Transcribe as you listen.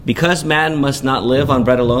Because man must not live on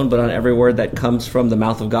bread alone, but on every word that comes from the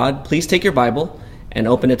mouth of God, please take your Bible and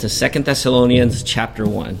open it to 2 Thessalonians chapter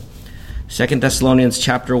 1. 2 Thessalonians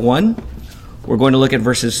chapter 1, we're going to look at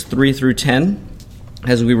verses 3 through 10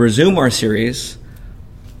 as we resume our series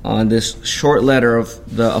on this short letter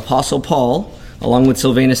of the Apostle Paul, along with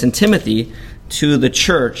Silvanus and Timothy, to the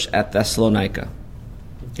church at Thessalonica.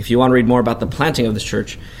 If you want to read more about the planting of this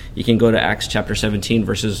church, you can go to Acts chapter 17,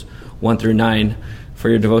 verses 1 through 9 for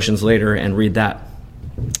your devotions later and read that.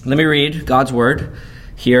 Let me read God's word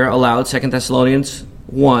here aloud, 2 Thessalonians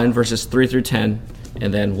 1, verses 3 through 10,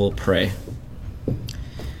 and then we'll pray.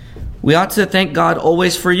 We ought to thank God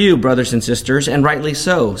always for you, brothers and sisters, and rightly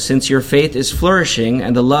so, since your faith is flourishing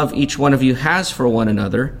and the love each one of you has for one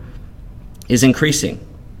another is increasing.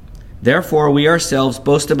 Therefore, we ourselves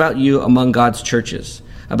boast about you among God's churches,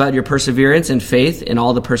 about your perseverance and faith in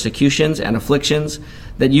all the persecutions and afflictions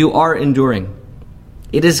that you are enduring.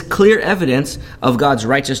 It is clear evidence of God's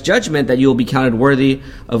righteous judgment that you will be counted worthy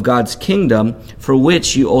of God's kingdom, for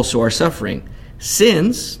which you also are suffering,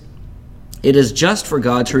 since it is just for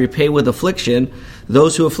God to repay with affliction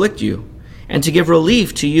those who afflict you, and to give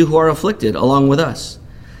relief to you who are afflicted along with us.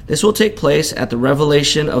 This will take place at the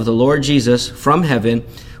revelation of the Lord Jesus from heaven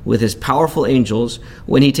with his powerful angels,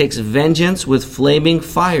 when he takes vengeance with flaming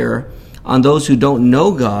fire on those who don't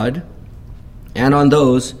know God and on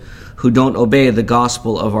those who don't obey the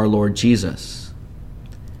gospel of our Lord Jesus.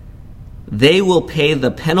 They will pay the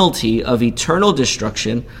penalty of eternal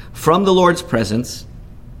destruction from the Lord's presence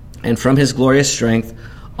and from his glorious strength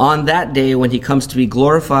on that day when he comes to be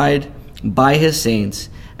glorified by his saints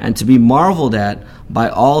and to be marveled at by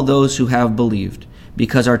all those who have believed,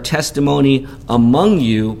 because our testimony among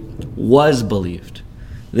you was believed.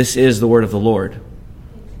 This is the word of the Lord.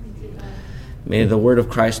 May the word of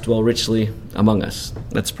Christ dwell richly among us.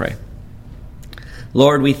 Let's pray.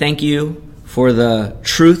 Lord, we thank you for the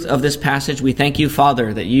truth of this passage. We thank you,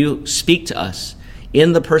 Father, that you speak to us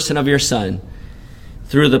in the person of your Son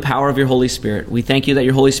through the power of your Holy Spirit. We thank you that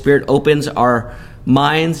your Holy Spirit opens our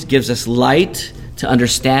minds, gives us light to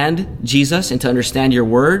understand Jesus and to understand your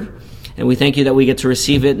word. And we thank you that we get to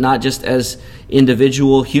receive it not just as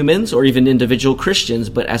individual humans or even individual Christians,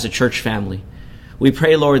 but as a church family. We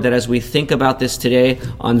pray, Lord, that as we think about this today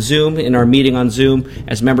on Zoom, in our meeting on Zoom,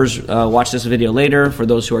 as members watch this video later, for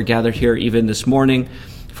those who are gathered here even this morning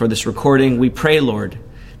for this recording, we pray, Lord,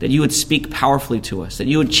 that you would speak powerfully to us, that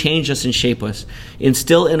you would change us and shape us,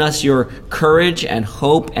 instill in us your courage and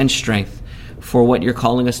hope and strength for what you're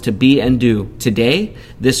calling us to be and do today,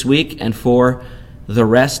 this week, and for the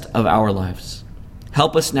rest of our lives.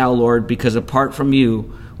 Help us now, Lord, because apart from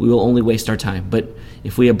you, we will only waste our time. But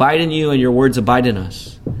if we abide in you and your words abide in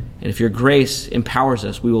us, and if your grace empowers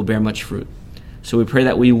us, we will bear much fruit. So we pray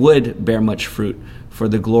that we would bear much fruit for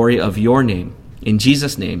the glory of your name. In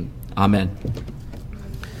Jesus' name, amen.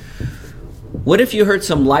 What if you heard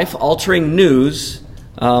some life-altering news?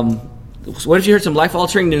 News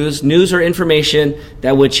or information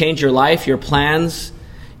that would change your life, your plans,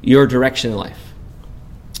 your direction in life?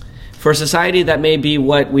 For a society, that may be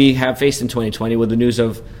what we have faced in 2020 with the news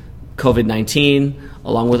of COVID-19,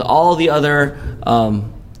 along with all the other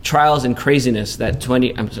trials and craziness that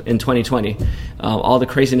in 2020, all the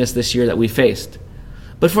craziness this year that we faced.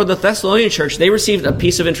 But for the Thessalonian church, they received a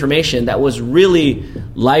piece of information that was really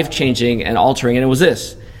life-changing and altering, and it was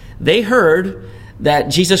this. They heard that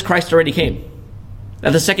Jesus Christ already came,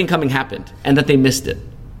 that the second coming happened, and that they missed it.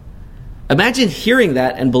 Imagine hearing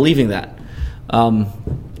that and believing that.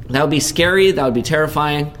 That would be scary. That would be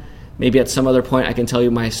terrifying. Maybe at some other point I can tell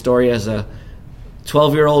you my story as a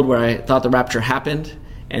 12-year-old where I thought the rapture happened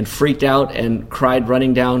and freaked out and cried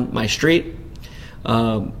running down my street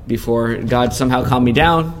before God somehow calmed me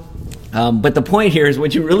down. But the point here is,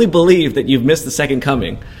 when you really believe that you've missed the second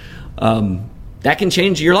coming, that can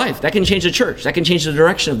change your life. That can change the church. That can change the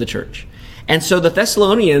direction of the church. And so the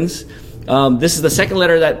Thessalonians, this is the second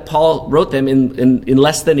letter that Paul wrote them in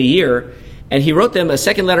less than a year. And he wrote them a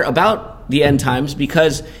second letter about the end times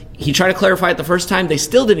because he tried to clarify it the first time. They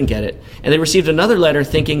still didn't get it. And they received another letter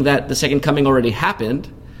thinking that the second coming already happened.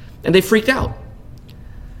 And they freaked out.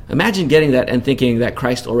 Imagine getting that and thinking that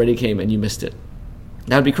Christ already came and you missed it.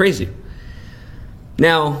 That would be crazy.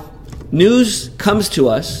 Now, news comes to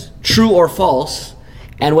us, true or false.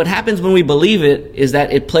 And what happens when we believe it is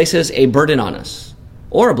that it places a burden on us.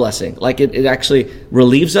 Or a blessing, like it actually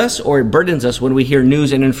relieves us or it burdens us when we hear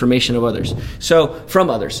news and information of others. From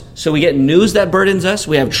others. So we get news that burdens us,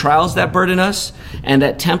 we have trials that burden us, and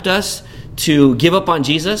that tempt us to give up on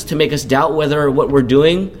Jesus, to make us doubt whether what we're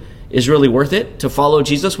doing is really worth it, to follow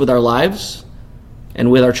Jesus with our lives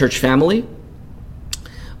and with our church family.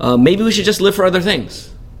 Maybe we should just live for other things.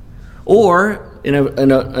 Or in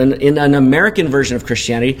an American version of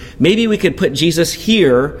Christianity, maybe we could put Jesus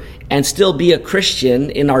here and still be a Christian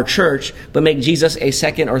in our church, but make Jesus a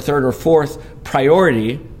second or third or fourth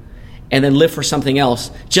priority, and then live for something else,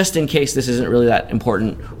 just in case this isn't really that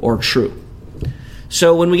important or true.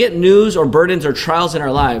 So when we get news or burdens or trials in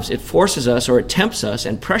our lives, it forces us or it tempts us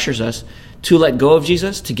and pressures us to let go of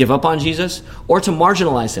Jesus, to give up on Jesus, or to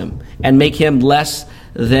marginalize him and make him less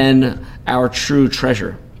than our true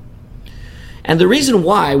treasure. And the reason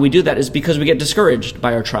why we do that is because we get discouraged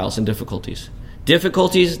by our trials and difficulties.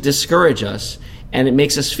 Difficulties discourage us, and it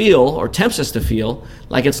makes us feel, or tempts us to feel,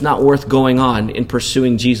 like it's not worth going on in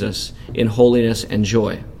pursuing Jesus in holiness and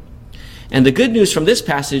joy. And the good news from this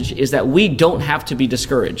passage is that we don't have to be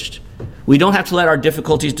discouraged. We don't have to let our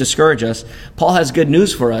difficulties discourage us. Paul has good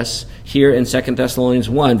news for us here in 2 Thessalonians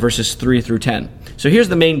 1, verses 3 through 10. So here's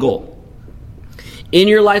the main goal. In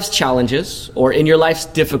your life's challenges, or in your life's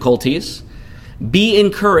difficulties, be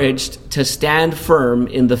encouraged to stand firm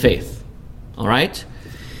in the faith. All right?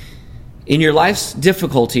 In your life's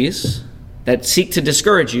difficulties that seek to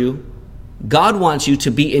discourage you, God wants you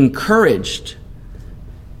to be encouraged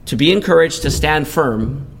to stand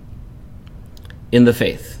firm in the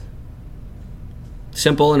faith.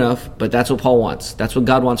 Simple enough, but that's what Paul wants. That's what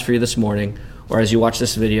God wants for you this morning, or as you watch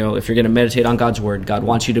this video. If you're going to meditate on God's word, God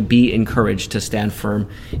wants you to be encouraged to stand firm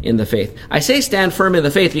in the faith. I say stand firm in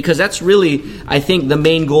the faith because that's really, I think, the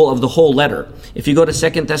main goal of the whole letter. If you go to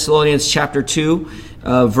 2 Thessalonians chapter 2,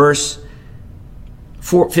 verse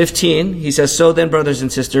 15, he says, "So then, brothers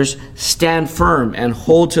and sisters, stand firm and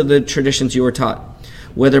hold to the traditions you were taught,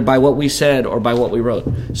 whether by what we said or by what we wrote."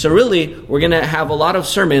 So really, we're going to have a lot of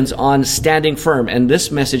sermons on standing firm, and this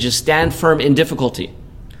message is stand firm in difficulty,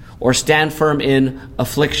 or stand firm in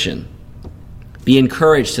affliction. Be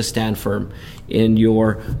encouraged to stand firm in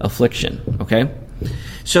your affliction, okay?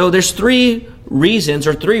 So there's three reasons,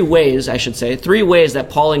 or three ways, I should say, three ways that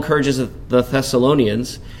Paul encourages the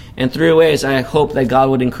Thessalonians, and three ways I hope that God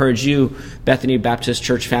would encourage you, Bethany Baptist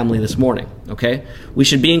Church family, this morning, okay? You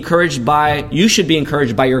should be encouraged by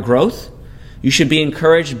your growth. You should be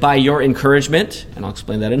encouraged by your encouragement, and I'll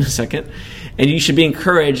explain that in a second. And you should be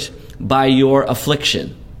encouraged by your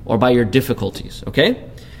affliction, or by your difficulties, okay?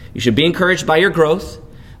 You should be encouraged by your growth,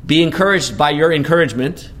 be encouraged by your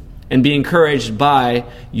encouragement, and be encouraged by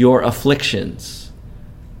your afflictions,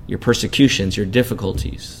 your persecutions, your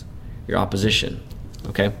difficulties, your opposition.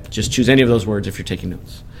 Okay? Just choose any of those words if you're taking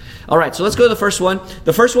notes. All right, so let's go to the first one.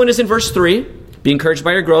 The first one is in verse 3, be encouraged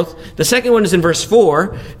by your growth. The second one is in verse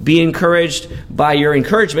 4, be encouraged by your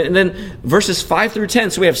encouragement. And then verses 5 through 10,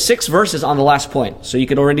 so we have 6 verses on the last point. So you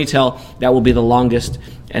can already tell that will be the longest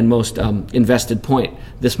and most invested point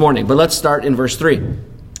this morning. But let's start in verse 3.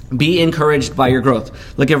 Be encouraged by your growth.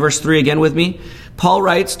 Look at verse 3 again with me. Paul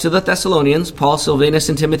writes to the Thessalonians, Paul, Silvanus,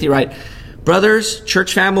 and Timothy write, "Brothers,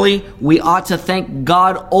 church family, we ought to thank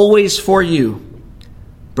God always for you,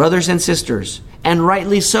 brothers and sisters, and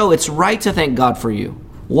rightly so. It's right to thank God for you.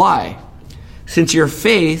 Why? Since your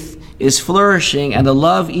faith is flourishing and the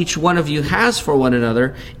love each one of you has for one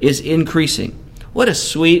another is increasing." What a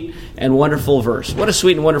sweet and wonderful verse. What a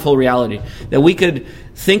sweet and wonderful reality that we could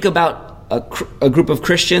think about a group of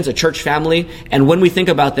Christians, a church family, and when we think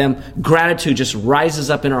about them, gratitude just rises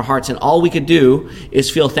up in our hearts, and all we could do is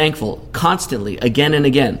feel thankful constantly, again and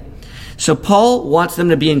again. So Paul wants them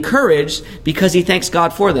to be encouraged because he thanks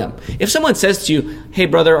God for them. If someone says to you, "Hey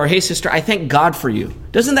brother," or "Hey sister, I thank God for you,"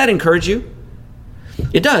 doesn't that encourage you?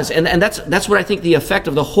 It does, and that's what I think the effect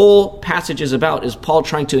of the whole passage is about, is Paul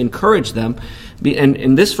trying to encourage them, and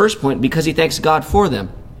in this first point, because he thanks God for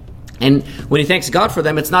them. And when he thanks God for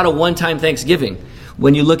them, it's not a one-time thanksgiving.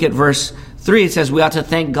 When you look at verse 3, it says we ought to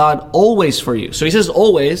thank God always for you. So he says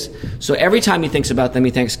always, so every time he thinks about them, he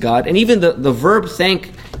thanks God. And even the verb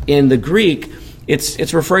thank in the Greek,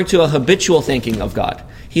 it's referring to a habitual thanking of God.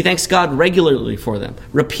 He thanks God regularly for them,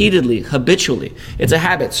 repeatedly, habitually. It's a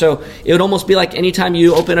habit. So it would almost be like anytime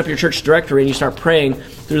you open up your church directory and you start praying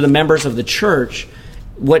through the members of the church,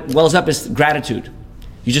 what wells up is gratitude.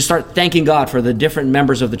 You just start thanking God for the different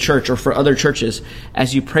members of the church or for other churches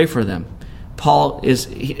as you pray for them.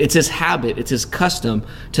 It's his habit, it's his custom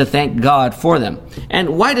to thank God for them. And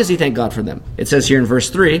why does he thank God for them? It says here in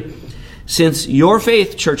verse 3, "Since your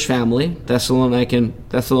faith, church family,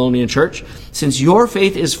 Thessalonian church, since your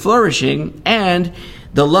faith is flourishing and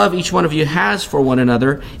the love each one of you has for one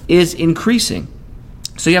another is increasing."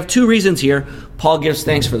 So you have 2 reasons here Paul gives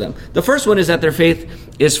thanks for them. The first one is that their faith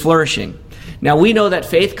is flourishing. Now we know that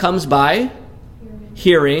faith comes by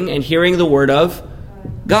hearing, and hearing the word of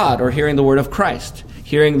God, or hearing the word of Christ.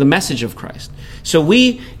 hearing the message of Christ. So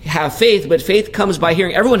we have faith, but faith comes by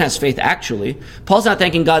hearing. Everyone has faith, actually. Paul's not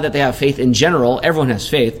thanking God that they have faith in general. Everyone has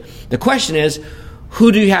faith. The question is,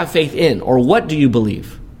 who do you have faith in, or what do you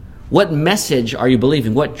believe? What message are you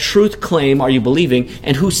believing? What truth claim are you believing?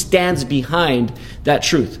 And who stands behind that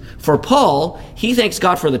truth? For Paul, he thanks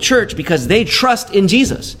God for the church because they trust in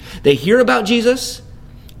Jesus. They hear about Jesus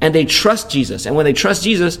and they trust Jesus. And when they trust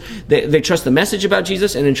Jesus, they trust the message about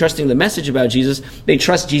Jesus. And in trusting the message about Jesus, they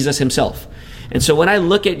trust Jesus himself. And so when I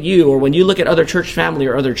look at you, or when you look at other church family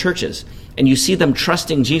or other churches, and you see them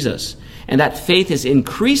trusting Jesus, and that faith is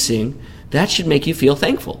increasing, that should make you feel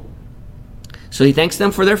thankful. So he thanks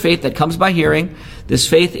them for their faith that comes by hearing. This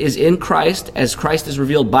faith is in Christ, as Christ is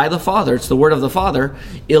revealed by the Father. It's the word of the Father,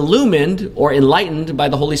 illumined or enlightened by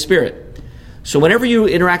the Holy Spirit. So whenever you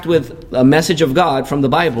interact with a message of God from the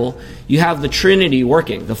Bible, you have the Trinity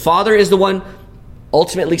working. The Father is the one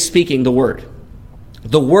ultimately speaking the word.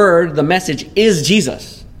 The word, the message, is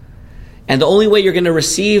Jesus. And the only way you're going to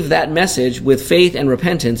receive that message with faith and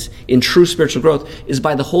repentance in true spiritual growth is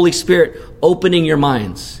by the Holy Spirit opening your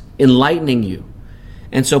minds, enlightening you.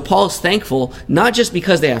 And so Paul's thankful, not just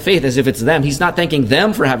because they have faith, as if it's them. He's not thanking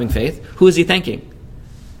them for having faith. Who is he thanking?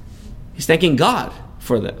 He's thanking God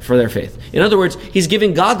for their faith. In other words, he's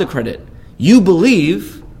giving God the credit. You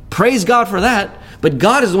believe, praise God for that, but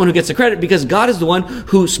God is the one who gets the credit because God is the one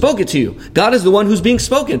who spoke it to you. God is the one who's being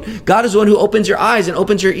spoken. God is the one who opens your eyes and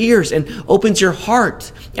opens your ears and opens your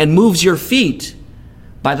heart and moves your feet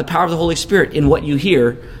by the power of the Holy Spirit in what you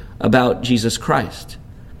hear about Jesus Christ.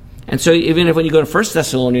 And so even if when you go to 1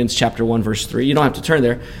 Thessalonians chapter 1, verse 3, you don't have to turn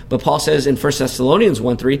there, but Paul says in 1 Thessalonians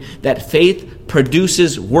 1, 3, that faith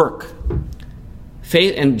produces work.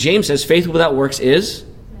 Faith, and James says faith without works is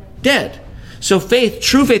dead. So faith,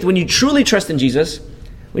 true faith, when you truly trust in Jesus,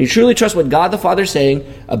 when you truly trust what God the Father is saying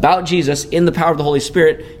about Jesus in the power of the Holy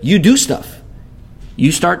Spirit, you do stuff.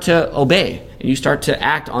 You start to obey, and you start to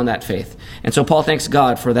act on that faith. And so Paul thanks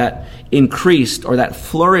God for that increased or that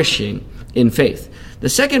flourishing in faith. The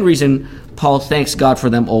second reason Paul thanks God for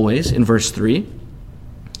them always, in verse 3,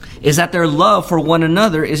 is that their love for one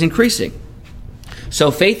another is increasing. So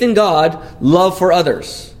faith in God, love for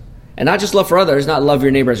others. And not just love for others, not love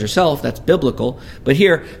your neighbor as yourself, that's biblical. But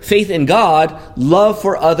here, faith in God, love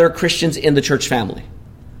for other Christians in the church family.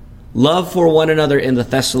 Love for one another in the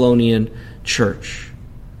Thessalonian church.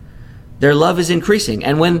 Their love is increasing.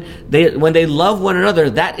 And when they love one another,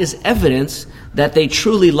 that is evidence that they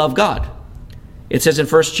truly love God. It says in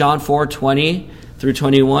 1 John 4, 20 through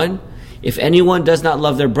 21, if anyone does not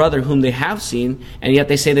love their brother whom they have seen, and yet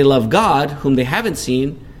they say they love God whom they haven't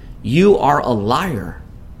seen, you are a liar.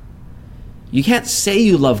 You can't say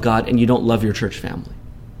you love God and you don't love your church family.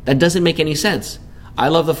 That doesn't make any sense. I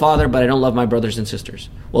love the Father, but I don't love my brothers and sisters.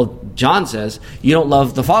 Well, John says you don't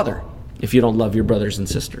love the Father if you don't love your brothers and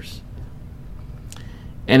sisters.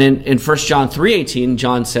 And in 1 John 3:18,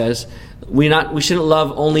 John says, we shouldn't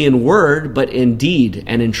love only in word, but in deed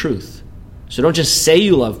and in truth. So don't just say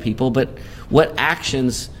you love people, but what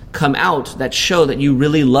actions come out that show that you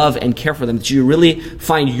really love and care for them, that you really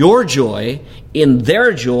find your joy in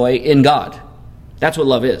their joy in God. That's what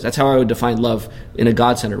love is. That's how I would define love in a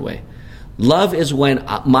God-centered way. Love is when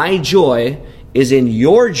my joy is in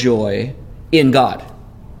your joy in God.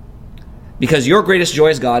 Because your greatest joy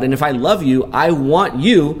is God, and if I love you, I want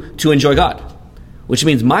you to enjoy God. Which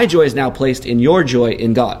means my joy is now placed in your joy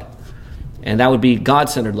in God. And that would be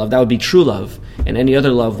God-centered love. That would be true love. And any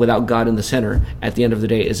other love without God in the center, at the end of the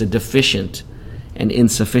day, is a deficient and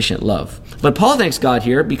insufficient love. But Paul thanks God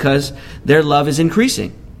here because their love is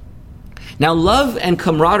increasing. Now, love and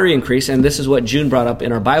camaraderie increase, and this is what June brought up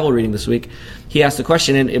in our Bible reading this week. He asked the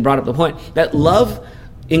question, and it brought up the point, that love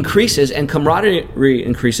increases and camaraderie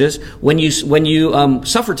increases when you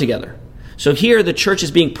suffer together. So here the church is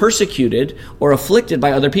being persecuted or afflicted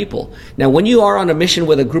by other people. Now when you are on a mission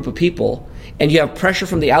with a group of people and you have pressure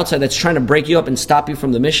from the outside that's trying to break you up and stop you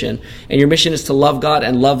from the mission, and your mission is to love God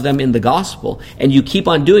and love them in the gospel, and you keep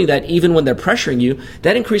on doing that even when they're pressuring you,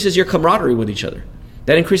 that increases your camaraderie with each other.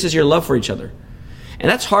 That increases your love for each other. And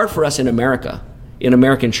that's hard for us in America, in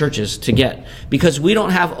American churches to get, because we don't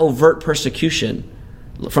have overt persecution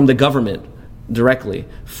from the government directly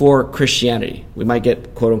for Christianity. We might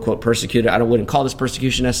get quote-unquote persecuted. I wouldn't call this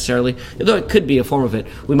persecution necessarily, although it could be a form of it.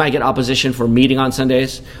 We might get opposition for meeting on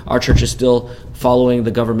Sundays. Our church is still following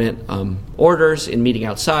the government orders in meeting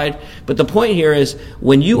outside. But the point here is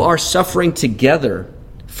when you are suffering together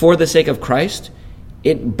for the sake of Christ,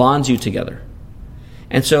 it bonds you together.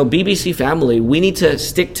 And so BBC family, we need to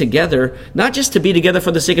stick together, not just to be together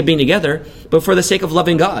for the sake of being together, but for the sake of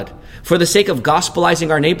loving God, for the sake of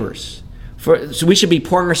gospelizing our neighbors, So we should be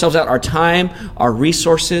pouring ourselves out, our time, our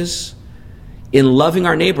resources, in loving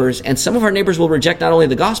our neighbors. And some of our neighbors will reject not only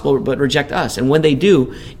the gospel, but reject us. And when they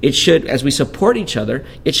do, it should, as we support each other,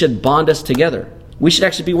 it should bond us together. We should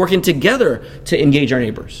actually be working together to engage our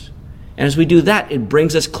neighbors. And as we do that, it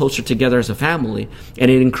brings us closer together as a family, and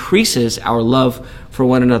it increases our love for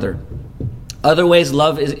one another. Other ways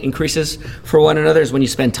love increases for one another is when you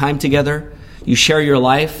spend time together, you share your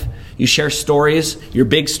life, you share stories, your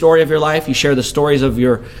big story of your life, you share the stories of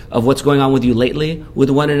what's going on with you lately with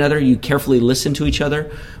one another, you carefully listen to each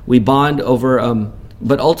other. We bond over,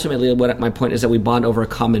 but ultimately what my point is that we bond over a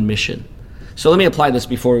common mission. So let me apply this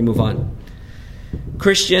before we move on.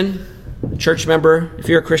 Christian, church member, if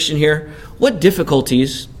you're a Christian here, what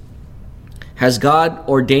difficulties has God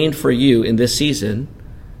ordained for you in this season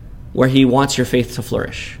where he wants your faith to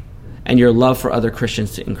flourish and your love for other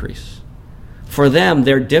Christians to increase? For them,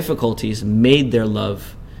 their difficulties made their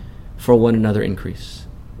love for one another increase.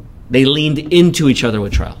 They leaned into each other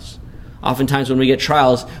with trials. Oftentimes when we get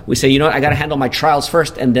trials, we say, you know what, I got to handle my trials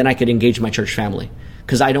first and then I could engage my church family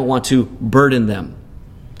because I don't want to burden them.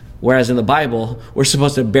 Whereas in the Bible, we're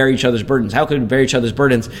supposed to bear each other's burdens. How could we bear each other's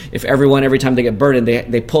burdens if every time they get burdened,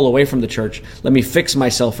 they pull away from the church? Let me fix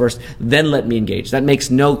myself first, then let me engage. That makes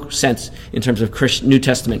no sense in terms of New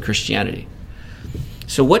Testament Christianity.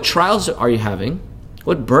 So what trials are you having?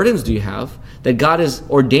 What burdens do you have that God is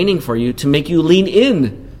ordaining for you to make you lean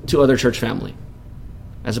in to other church family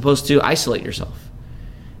as opposed to isolate yourself?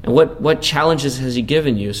 And what challenges has he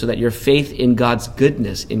given you so that your faith in God's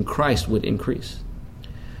goodness in Christ would increase?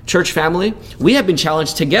 Church family, we have been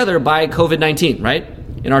challenged together by COVID-19, right?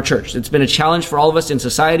 In our church. It's been a challenge for all of us in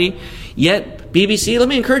society. Yet, BBC, let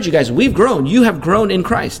me encourage you guys, we've grown. You have grown in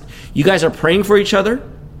Christ. You guys are praying for each other.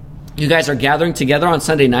 You guys are gathering together on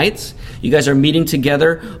Sunday nights. You guys are meeting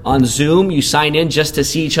together on Zoom. You sign in just to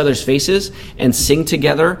see each other's faces and sing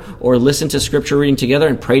together or listen to scripture reading together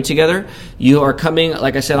and pray together. You are coming,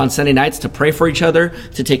 like I said, on Sunday nights to pray for each other,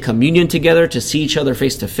 to take communion together, to see each other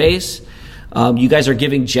face to face. You guys are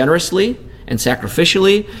giving generously and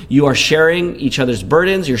sacrificially. You are sharing each other's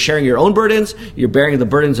burdens. You're sharing your own burdens. You're bearing the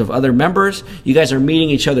burdens of other members. You guys are meeting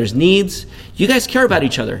each other's needs. You guys care about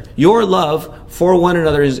each other. Your love for one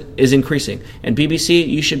another is increasing. And BBC,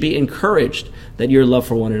 you should be encouraged that your love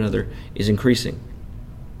for one another is increasing.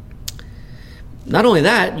 Not only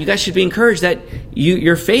that, you guys should be encouraged that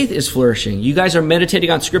your faith is flourishing. You guys are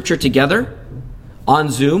meditating on scripture together on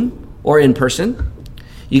Zoom or in person.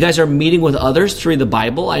 You guys are meeting with others to read the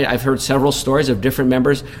Bible. I've heard several stories of different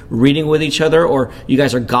members reading with each other, or you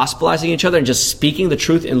guys are gospelizing each other and just speaking the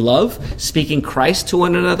truth in love, speaking Christ to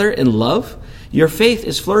one another in love. Your faith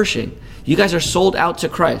is flourishing. You guys are sold out to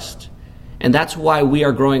Christ. And that's why we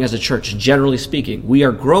are growing as a church, generally speaking. We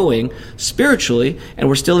are growing spiritually, and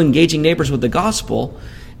we're still engaging neighbors with the gospel.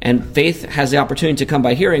 And faith has the opportunity to come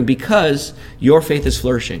by hearing because your faith is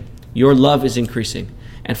flourishing. Your love is increasing.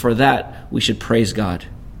 And for that, we should praise God.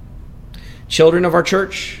 Children of our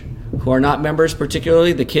church who are not members,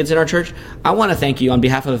 particularly the kids in our church, I want to thank you on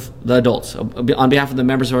behalf of the adults, on behalf of the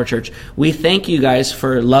members of our church. We thank you guys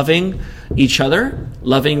for loving each other,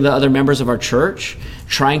 loving the other members of our church,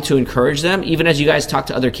 trying to encourage them. Even as you guys talk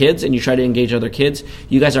to other kids and you try to engage other kids,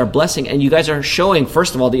 you guys are a blessing, and you guys are showing,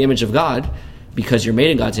 first of all, the image of God because you're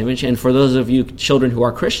made in God's image. And for those of you children who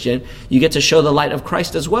are Christian, you get to show the light of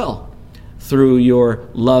Christ as well through your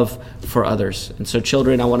love for others. And so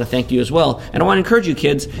children, I want to thank you as well. And I want to encourage you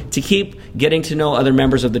kids to keep getting to know other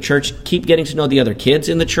members of the church. Keep getting to know the other kids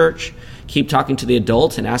in the church. Keep talking to the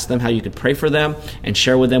adults and ask them how you could pray for them and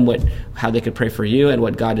share with them how they could pray for you and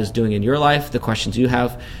what God is doing in your life, the questions you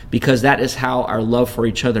have, because that is how our love for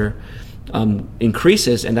each other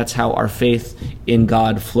increases, and that's how our faith in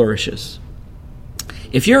God flourishes.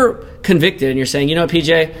 If you're convicted and you're saying, you know what,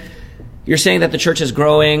 PJ, you're saying that the church is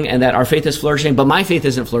growing and that our faith is flourishing, but my faith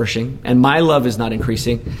isn't flourishing and my love is not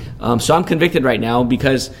increasing. So I'm convicted right now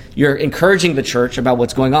because you're encouraging the church about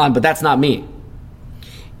what's going on, but that's not me.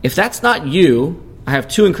 If that's not you, I have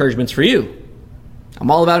two encouragements for you.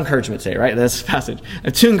 I'm all about encouragement today, right? That's the passage. I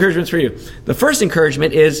have two encouragements for you. The first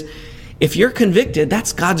encouragement is, if you're convicted,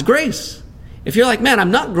 that's God's grace. If you're like, man,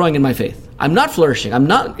 I'm not growing in my faith, I'm not flourishing, I'm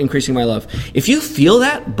not increasing my love. If you feel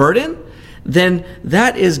that burden, then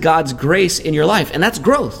that is God's grace in your life. And that's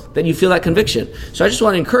growth, that you feel that conviction. So I just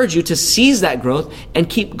want to encourage you to seize that growth and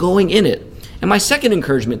keep going in it. And my second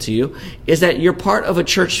encouragement to you is that you're part of a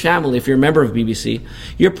church family. If you're a member of BBC,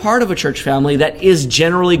 you're part of a church family that is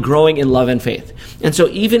generally growing in love and faith. And so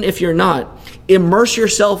even if you're not, immerse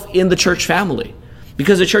yourself in the church family.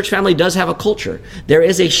 Because the church family does have a culture. There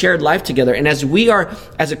is a shared life together. And as we are,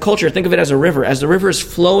 as a culture, think of it as a river. As the river is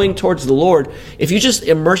flowing towards the Lord, if you just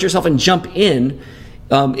immerse yourself and jump in,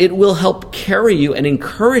 it will help carry you and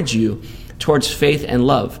encourage you towards faith and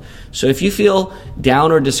love. So if you feel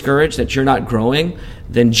down or discouraged that you're not growing,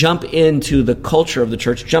 then jump into the culture of the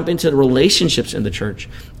church, jump into the relationships in the church,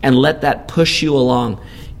 and let that push you along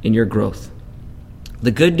in your growth.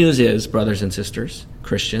 The good news is, brothers and sisters,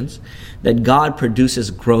 Christians, that God produces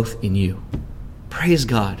growth in you. Praise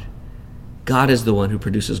God. God is the one who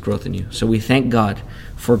produces growth in you. So we thank God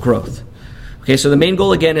for growth. Okay, so the main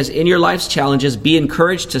goal again is in your life's challenges, be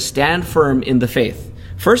encouraged to stand firm in the faith.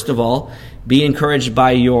 First of all, be encouraged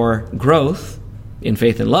by your growth in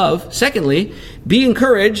faith and love. Secondly, be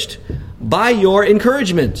encouraged by your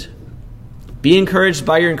encouragement. Be encouraged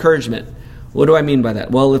by your encouragement. What do I mean by that?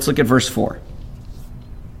 Well, let's look at verse 4.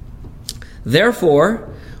 Therefore,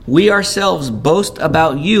 we ourselves boast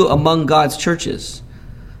about you among God's churches,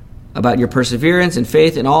 about your perseverance and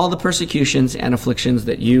faith in all the persecutions and afflictions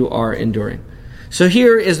that you are enduring. So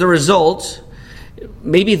here is the result.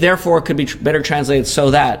 Maybe therefore could be better translated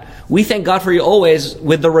so that we thank God for you always,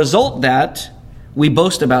 with the result that we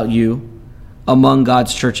boast about you among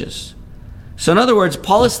God's churches. So in other words,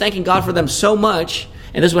 Paul is thanking God for them so much,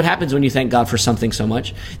 and this is what happens when you thank God for something so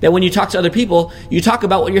much, that when you talk to other people, you talk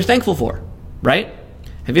about what you're thankful for, right?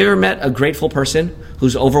 Have you ever met a grateful person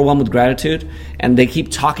who's overwhelmed with gratitude and they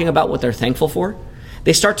keep talking about what they're thankful for?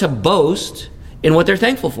 They start to boast in what they're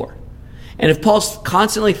thankful for. And if Paul's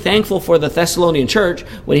constantly thankful for the Thessalonian church,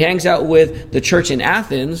 when he hangs out with the church in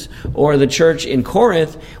Athens or the church in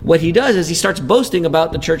Corinth, what he does is he starts boasting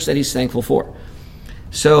about the church that he's thankful for.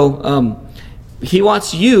 So he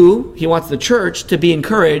wants the church to be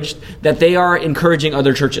encouraged that they are encouraging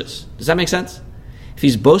other churches. Does that make sense? If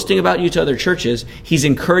he's boasting about you to other churches, he's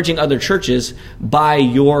encouraging other churches by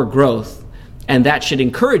your growth. And that should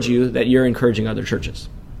encourage you that you're encouraging other churches.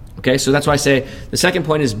 Okay, so that's why I say the second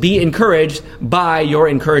point is be encouraged by your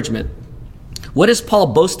encouragement. What is Paul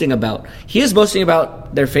boasting about? He is boasting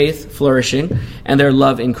about their faith flourishing and their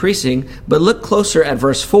love increasing. But look closer at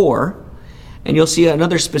verse 4, and you'll see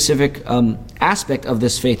another specific aspect of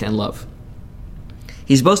this faith and love.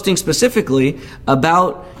 He's boasting specifically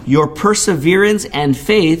about your perseverance and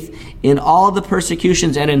faith in all the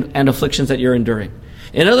persecutions and afflictions that you're enduring.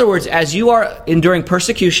 In other words, as you are enduring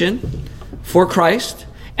persecution for Christ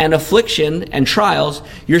and affliction and trials,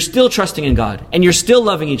 you're still trusting in God and you're still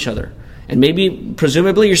loving each other. And maybe,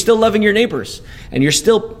 presumably, you're still loving your neighbors and you're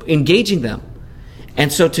still engaging them.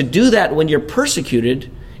 And so to do that when you're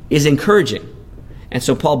persecuted is encouraging. And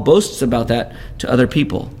so Paul boasts about that to other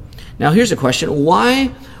people. Now here's a question. Why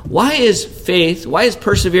is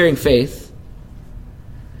persevering faith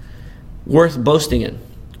worth boasting in?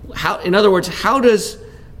 In other words, how does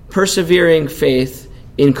persevering faith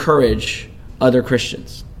encourage other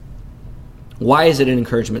Christians? Why is it an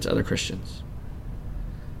encouragement to other Christians?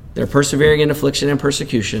 They're persevering in affliction and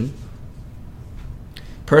persecution.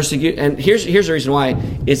 And here's the reason why.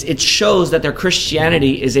 It shows that their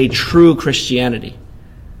Christianity is a true Christianity.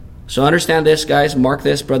 So understand this, guys. Mark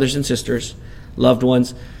this, brothers and sisters, loved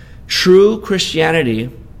ones. True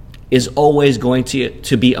Christianity is always going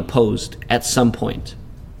to be opposed at some point.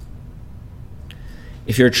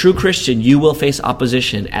 If you're a true Christian, you will face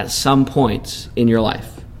opposition at some point in your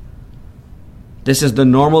life. This is the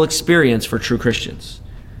normal experience for true Christians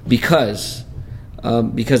because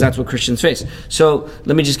that's what Christians face. So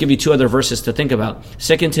let me just give you two other verses to think about.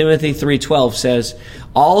 2 Timothy 3:12 says,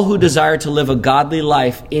 all who desire to live a godly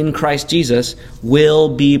life in Christ Jesus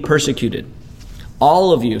will be persecuted.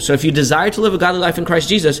 All of you. So if you desire to live a godly life in Christ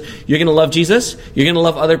Jesus, you're going to love Jesus. You're going to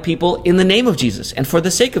love other people in the name of Jesus and for the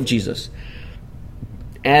sake of Jesus.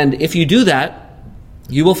 And if you do that,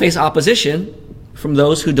 you will face opposition from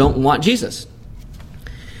those who don't want Jesus.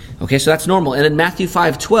 Okay, so that's normal. And in Matthew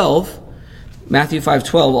 5:12,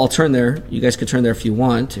 I'll turn there. You guys could turn there if you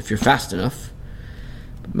want, if you're fast enough.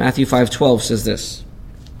 Matthew 5:12 says this.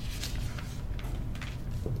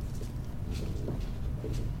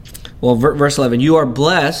 Well, verse 11, you are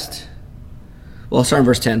blessed. Well, starting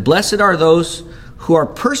verse 10. Blessed are those who are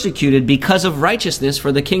persecuted because of righteousness,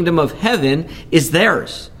 for the kingdom of heaven is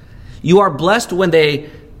theirs. You are blessed when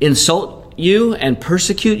they insult you and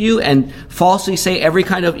persecute you and falsely say every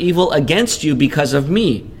kind of evil against you because of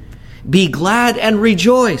me. Be glad and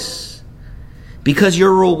rejoice, because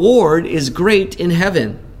your reward is great in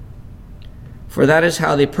heaven. For that is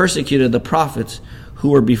how they persecuted the prophets who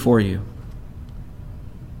were before you.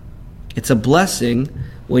 It's a blessing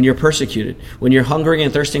when you're persecuted, when you're hungering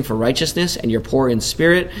and thirsting for righteousness and you're poor in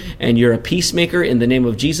spirit and you're a peacemaker in the name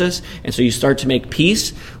of Jesus. And so you start to make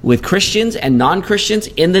peace with Christians and non-Christians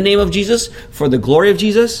in the name of Jesus for the glory of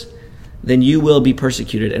Jesus, then you will be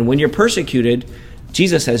persecuted. And when you're persecuted,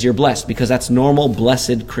 Jesus says you're blessed because that's normal,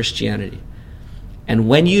 blessed Christianity. And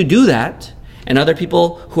when you do that, and other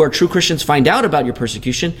people who are true Christians find out about your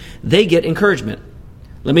persecution, they get encouragement.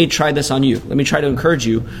 Let me try this on you. Let me try to encourage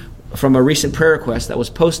you from a recent prayer request that was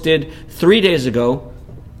posted 3 days ago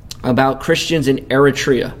about Christians in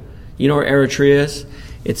Eritrea. You know where Eritrea is?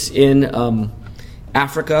 It's in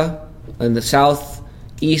Africa, in the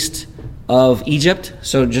southeast of Egypt.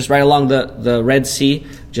 So just right along the Red Sea,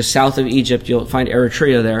 just south of Egypt, you'll find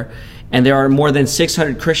Eritrea there. And there are more than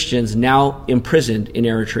 600 Christians now imprisoned in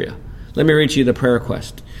Eritrea. Let me read to you the prayer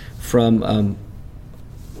request from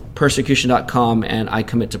persecution.com and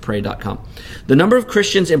iCommitToPray.com. The number of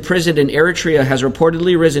Christians imprisoned in Eritrea has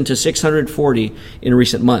reportedly risen to 640 in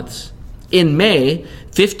recent months. In May,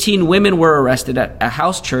 15 women were arrested at a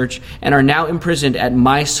house church and are now imprisoned at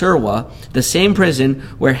Mai Surwa, the same prison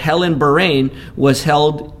where Helen Bahrain was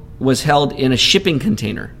held in a shipping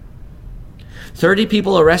container. 30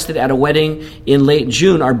 people arrested at a wedding in late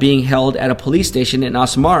June are being held at a police station in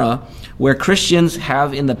Asmara, where Christians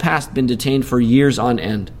have in the past been detained for years on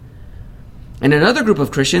end. And another group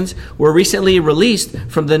of Christians were recently released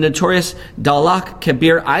from the notorious Dalak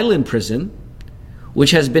Kebir Island prison,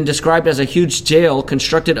 which has been described as a huge jail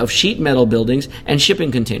constructed of sheet metal buildings and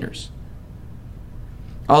shipping containers.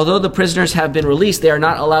 Although the prisoners have been released, they are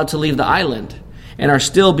not allowed to leave the island and are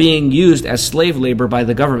still being used as slave labor by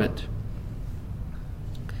the government.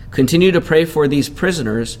 Continue to pray for these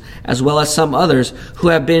prisoners, as well as some others who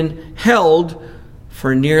have been held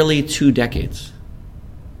for nearly 2 decades.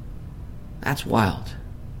 That's wild.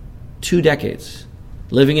 2 decades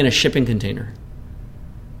living in a shipping container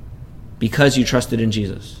because you trusted in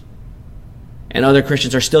Jesus. And other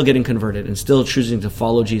Christians are still getting converted and still choosing to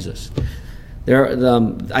follow Jesus.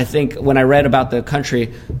 I think when I read about the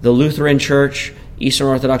country, the Lutheran Church, Eastern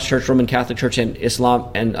Orthodox Church, Roman Catholic Church, and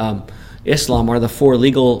Islam are the 4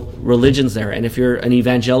 legal religions there. And if you're an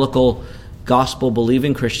evangelical,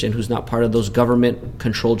 gospel-believing Christian who's not part of those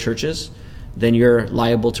government-controlled churches, then you're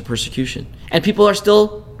liable to persecution. And people are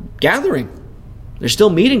still gathering. They're still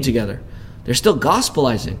meeting together. They're still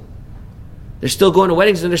gospelizing. They're still going to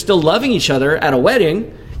weddings, and they're still loving each other at a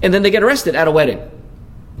wedding, and then they get arrested at a wedding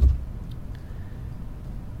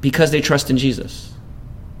because they trust in Jesus,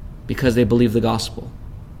 because they believe the gospel.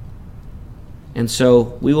 And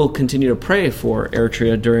so we will continue to pray for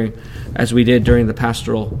Eritrea as we did during the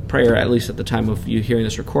pastoral prayer, at least at the time of you hearing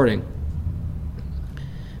this recording.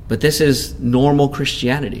 But this is normal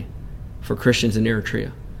Christianity for Christians in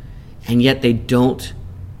Eritrea. And yet they don't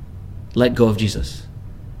let go of Jesus.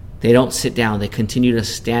 They don't sit down. They continue to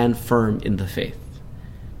stand firm in the faith.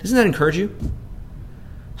 Doesn't that encourage you?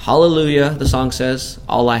 Hallelujah, the song says,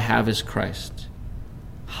 all I have is Christ.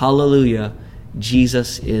 Hallelujah,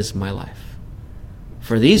 Jesus is my life.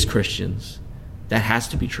 For these Christians, that has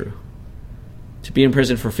to be true. To be in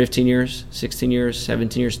prison for 15 years, 16 years,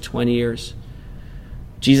 17 years, 20 years,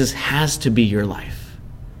 Jesus has to be your life.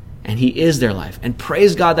 And he is their life. And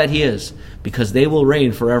praise God that he is, because they will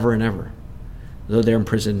reign forever and ever, though they're in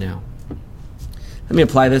prison now. Let me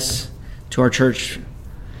apply this to our church.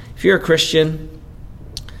 If you're a Christian,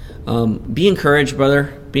 be encouraged,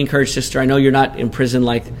 brother. Be encouraged, sister. I know you're not in prison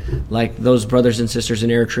like those brothers and sisters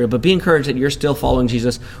in Eritrea, but be encouraged that you're still following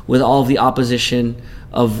Jesus with all of the opposition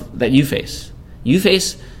that you face. You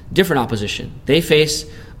face different opposition. They face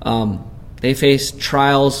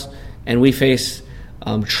trials, and we face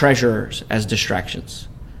treasures as distractions.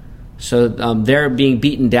 So they're being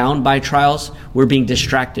beaten down by trials. We're being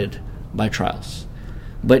distracted by trials.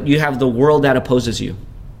 But you have the world that opposes you.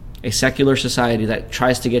 A secular society that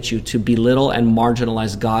tries to get you to belittle and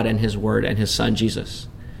marginalize God and his word and his son Jesus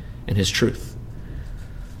and his truth.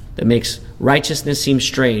 That makes righteousness seem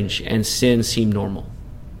strange and sin seem normal.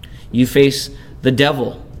 You face the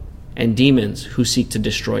devil and demons who seek to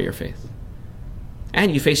destroy your faith.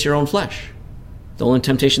 And you face your own flesh, the only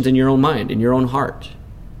temptations in your own mind, in your own heart.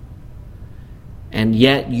 And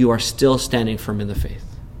yet you are still standing firm in the faith.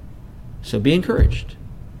 So be encouraged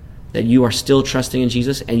that you are still trusting in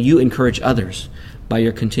Jesus, and you encourage others by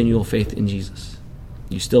your continual faith in Jesus.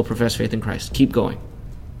 You still profess faith in Christ. Keep going.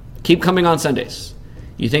 Keep coming on Sundays.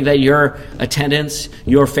 You think that your attendance,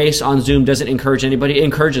 your face on Zoom doesn't encourage anybody? It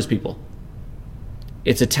encourages people.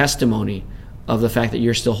 It's a testimony of the fact that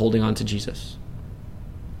you're still holding on to Jesus.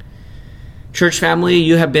 Church family,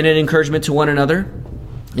 you have been an encouragement to one another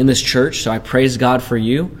in this church, so I praise God for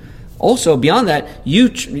you. Also, beyond that,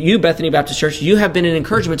 you Bethany Baptist Church, you have been an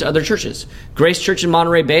encouragement to other churches. Grace Church in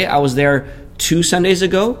Monterey Bay, I was there 2 Sundays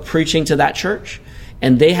ago preaching to that church,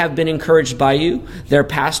 and they have been encouraged by you. Their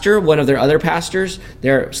pastor, one of their other pastors,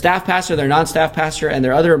 their staff pastor, their non-staff pastor, and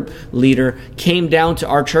their other leader came down to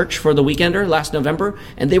our church for the weekender last November,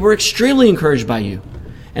 and they were extremely encouraged by you.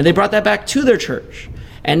 And they brought that back to their church.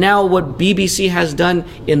 And now what BBC has done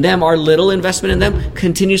in them, our little investment in them,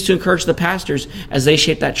 continues to encourage the pastors as they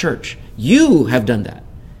shape that church. You have done that.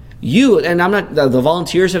 You, and I'm not, the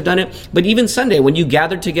volunteers have done it, but even Sunday, when you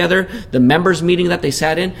gathered together, the members meeting that they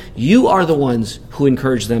sat in, you are the ones who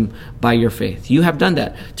encourage them by your faith. You have done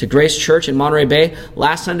that. To Grace Church in Monterey Bay,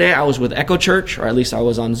 last Sunday I was with Echo Church, or at least I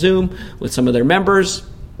was on Zoom with some of their members,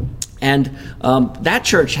 and that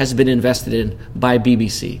church has been invested in by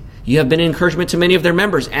BBC. You have been an encouragement to many of their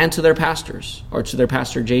members and to their pastors, or to their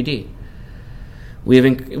pastor, JD.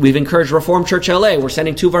 We've encouraged Reformed Church LA. We're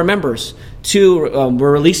sending 2 of our members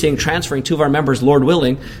transferring 2 of our members, Lord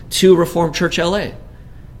willing, to Reformed Church LA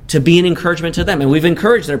to be an encouragement to them. And we've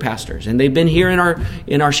encouraged their pastors, and they've been here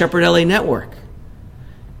in our Shepherd LA network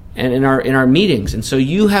and in our meetings. And so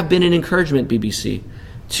you have been an encouragement, BBC,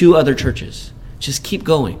 to other churches. Just keep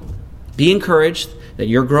going. Be encouraged that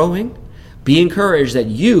you're growing. Be encouraged that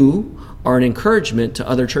you are an encouragement to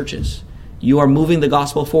other churches. You are moving the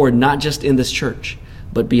gospel forward, not just in this church,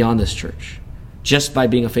 but beyond this church, just by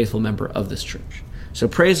being a faithful member of this church. So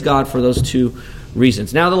praise God for those 2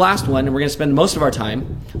 reasons. Now the last one, and we're going to spend most of our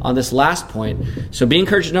time on this last point. So be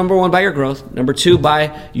encouraged, number 1, by your growth. Number 2,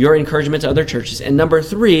 by your encouragement to other churches. And number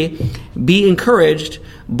 3, be encouraged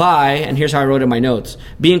by, and here's how I wrote in my notes,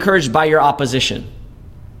 be encouraged by your opposition,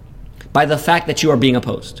 by the fact that you are being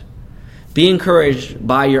opposed. Be encouraged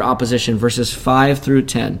by your opposition, verses 5 through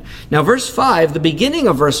 10. Now, verse 5, the beginning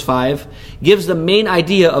of verse 5, gives the main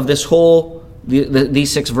idea of this whole, these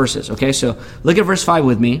 6 verses. Okay, so look at verse 5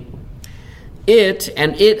 with me. It,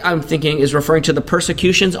 I'm thinking, is referring to the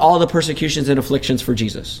persecutions, all the persecutions and afflictions for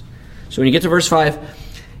Jesus. So when you get to verse 5,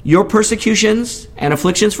 your persecutions and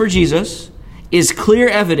afflictions for Jesus is clear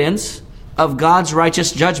evidence of God's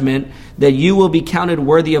righteous judgment that you will be counted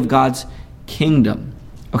worthy of God's kingdom.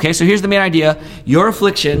 Okay, so here's the main idea. Your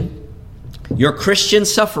affliction, your Christian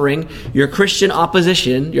suffering, your Christian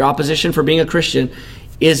opposition, your opposition for being a Christian,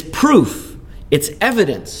 is proof, it's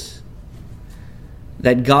evidence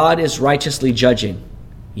that God is righteously judging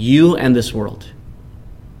you and this world.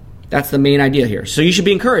 That's the main idea here. So you should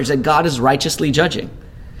be encouraged that God is righteously judging.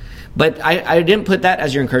 But I didn't put that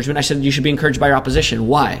as your encouragement. I said you should be encouraged by your opposition.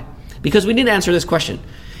 Why? Because we need to answer this question.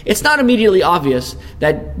 It's not immediately obvious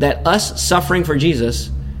that us suffering for Jesus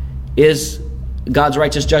is God's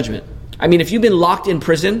righteous judgment. I mean, if you've been locked in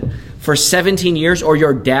prison for 17 years, or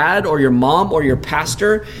your dad or your mom or your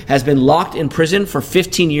pastor has been locked in prison for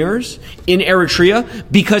 15 years in Eritrea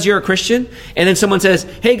because you're a Christian, and then someone says,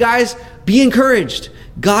 hey guys, be encouraged.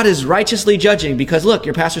 God is righteously judging because look,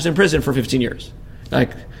 your pastor's in prison for 15 years.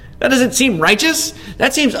 Like, that doesn't seem righteous.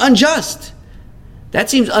 That seems unjust. That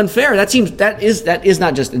seems unfair. That is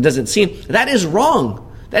not just, it doesn't seem, that is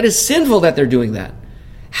wrong. That is sinful that they're doing that.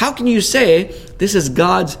 How can you say this is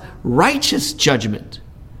God's righteous judgment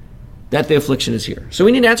that the affliction is here? So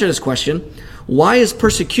we need to answer this question. Why is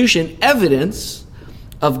persecution evidence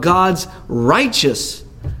of God's righteous,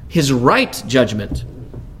 his right judgment?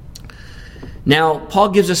 Now, Paul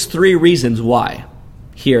gives us 3 reasons why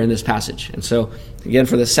here in this passage. And so, again,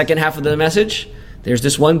 for the second half of the message, there's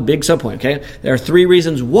this one big subpoint, okay? There are 3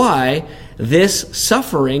 reasons why this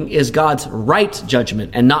suffering is God's right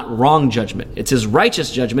judgment and not wrong judgment. It's his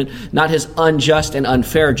righteous judgment, not his unjust and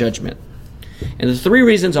unfair judgment. And the 3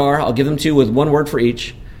 reasons are, I'll give them to you with one word for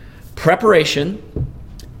each: preparation,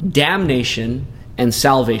 damnation, and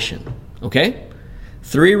salvation. Okay?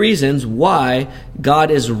 3 reasons why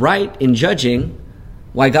God is right in judging,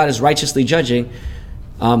 why God is righteously judging,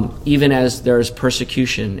 even as there is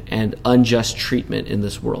persecution and unjust treatment in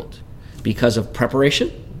this world. Because of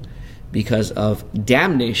preparation, because of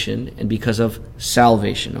damnation, and because of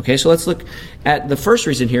salvation. Okay, so let's look at the first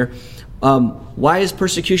reason here. Why is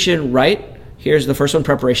persecution right? Here's the first one,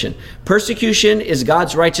 preparation. Persecution is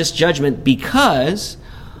God's righteous judgment because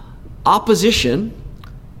opposition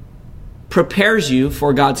prepares you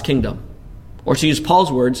for God's kingdom. Or to use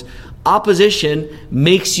Paul's words, opposition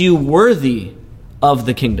makes you worthy of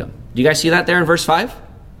the kingdom. Do you guys see that there in verse 5?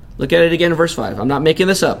 Look at it again in verse 5. I'm not making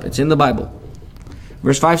this up. It's in the Bible.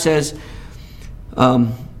 Verse 5 says,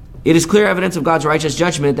 it is clear evidence of God's righteous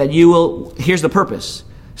judgment that you will, here's the purpose,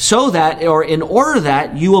 so that, or in order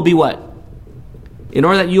that you will be what? In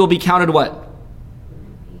order that you will be counted what?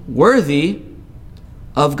 Worthy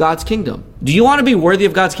of God's kingdom. Do you want to be worthy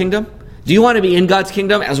of God's kingdom? Do you want to be in God's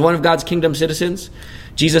kingdom as one of God's kingdom citizens?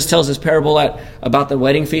 Jesus tells this parable about the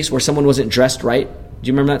wedding feast where someone wasn't dressed right. Do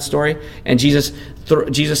you remember that story? And Jesus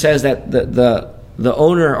says that the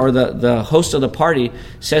owner or the host of the party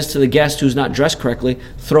says to the guest who's not dressed correctly,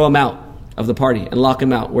 throw him out of the party and lock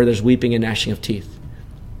him out where there's weeping and gnashing of teeth.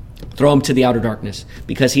 Throw him to the outer darkness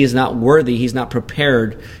because he is not worthy, he's not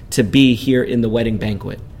prepared to be here in the wedding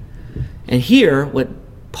banquet. And here, what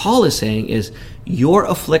Paul is saying is your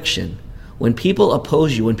affliction, when people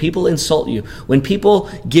oppose you, when people insult you, when people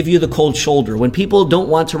give you the cold shoulder, when people don't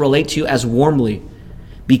want to relate to you as warmly,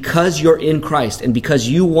 because you're in Christ and because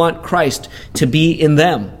you want Christ to be in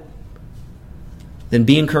them, then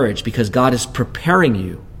be encouraged because God is preparing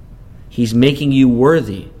you. He's making you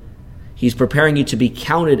worthy. He's preparing you to be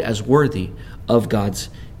counted as worthy of God's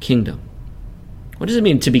kingdom. What does it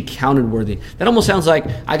mean to be counted worthy? That almost sounds like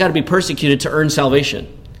I got to be persecuted to earn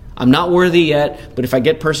salvation. I'm not worthy yet, but if I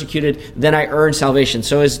get persecuted, then I earn salvation.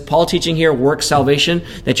 So is Paul teaching here works salvation,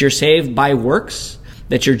 that you're saved by works,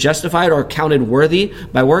 that you're justified or counted worthy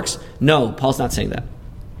by works? No, Paul's not saying that.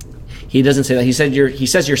 He doesn't say that. He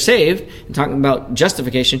says you're saved, and talking about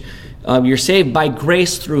justification, you're saved by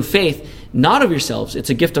grace through faith, not of yourselves.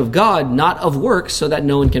 It's a gift of God, not of works, so that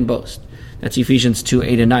no one can boast. That's Ephesians 2,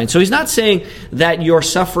 8 and 9. So he's not saying that your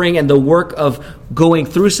suffering and the work of going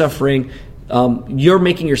through suffering, you're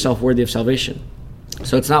making yourself worthy of salvation.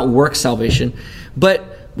 So it's not work salvation.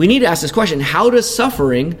 But we need to ask this question: how does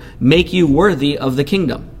suffering make you worthy of the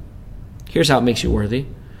kingdom? Here's how it makes you worthy.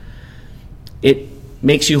 It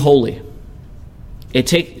makes you holy.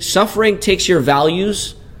 Suffering takes your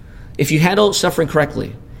values. If you handle suffering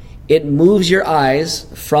correctly, it moves your eyes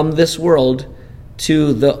from this world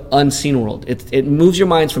to the unseen world. It moves your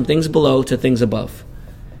minds from things below to things above.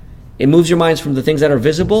 It moves your minds from the things that are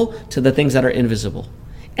visible to the things that are invisible.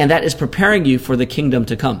 And that is preparing you for the kingdom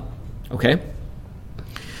to come. Okay?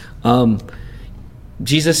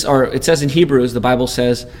 It says in Hebrews, the Bible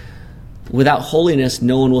says, without holiness,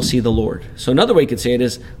 no one will see the Lord. So another way you could say it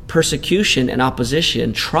is persecution and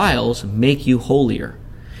opposition, trials make you holier.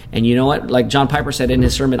 And you know what? Like John Piper said in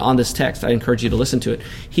his sermon on this text, I encourage you to listen to it.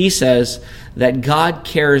 He says that God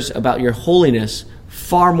cares about your holiness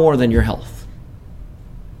far more than your health.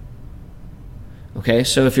 Okay,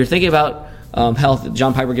 so if you're thinking about health,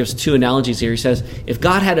 John Piper gives two analogies here. He says, if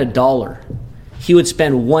God had $1, he would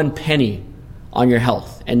spend 1 penny on your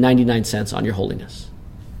health and 99 cents on your holiness.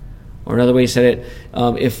 Or another way he said it,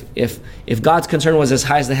 if God's concern was as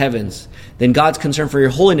high as the heavens, then God's concern for your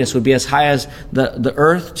holiness would be as high as the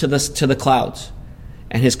earth to the clouds.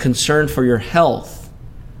 And his concern for your health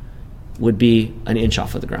would be an inch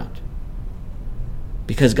off of the ground.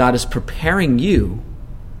 Because God is preparing you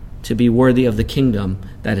to be worthy of the kingdom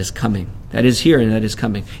that is coming, that is here and that is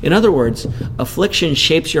coming. In other words, affliction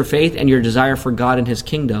shapes your faith and your desire for God and his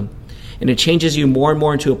kingdom, and it changes you more and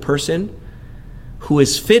more into a person who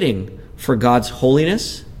is fitting for God's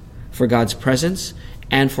holiness, for God's presence,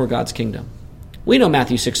 and for God's kingdom. We know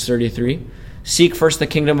Matthew 6:33, seek first the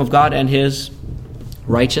kingdom of God and his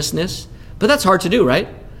righteousness. But that's hard to do, right?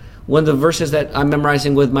 One of the verses that I'm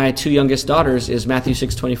memorizing with my 2 youngest daughters is Matthew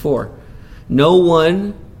 6:24. No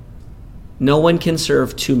one can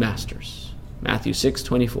serve 2 masters. Matthew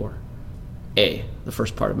 6:24. The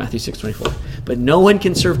first part of Matthew 6:24. But no one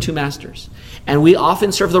can serve 2 masters. And we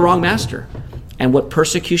often serve the wrong master. And what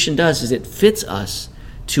persecution does is it fits us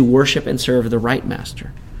to worship and serve the right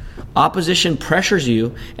master. Opposition pressures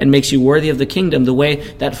you and makes you worthy of the kingdom the way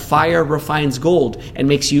that fire refines gold and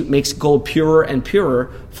makes gold purer and purer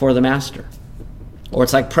for the master. Or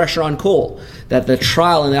it's like pressure on coal, that the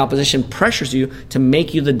trial and the opposition pressures you to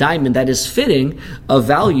make you the diamond that is fitting of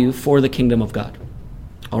value for the kingdom of God.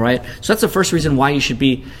 All right? So that's the first reason why you should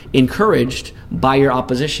be encouraged by your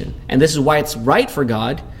opposition. And this is why it's right for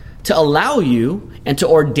God to allow you and to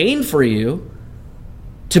ordain for you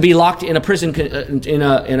to be locked in a prison, in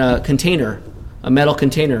a container, a metal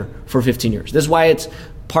container for 15 years. This is why it's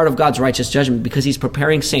part of God's righteous judgment, because he's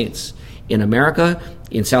preparing saints in America,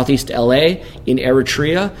 in Southeast LA, in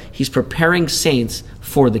Eritrea. He's preparing saints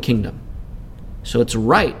for the kingdom. So it's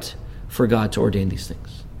right for God to ordain these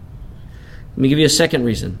things. Let me give you a second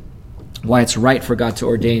reason why it's right for God to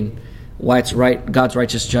ordain, why it's right, God's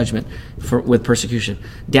righteous judgment with persecution.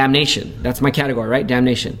 Damnation. That's my category, right?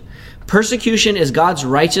 Damnation. Persecution is God's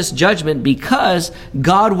righteous judgment because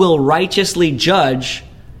God will righteously judge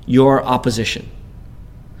your opposition.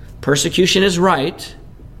 Persecution is right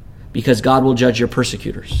because God will judge your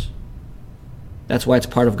persecutors. That's why it's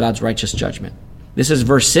part of God's righteous judgment. This is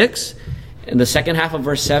verse 6 and the second half of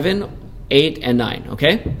verse 7, 8, and 9,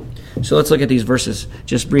 okay? So let's look at these verses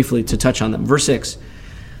just briefly to touch on them. Verse 6.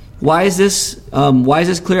 Why is this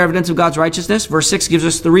clear evidence of God's righteousness? Verse 6 gives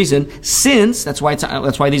us the reason. Since, that's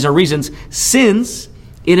why these are reasons, since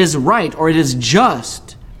it is right or it is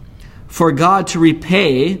just for God to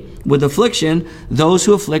repay with affliction those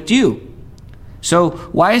who afflict you. So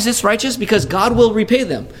why is this righteous? Because God will repay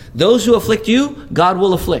them. Those who afflict you, God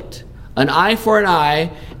will afflict. An eye for an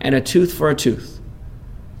eye and a tooth for a tooth.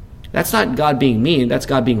 That's not God being mean, that's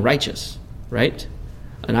God being righteous, right?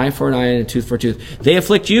 An eye for an eye and a tooth for a tooth. They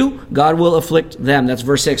afflict you, God will afflict them. That's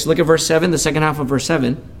verse 6. Look at verse 7, the second half of verse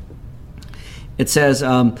 7. It says,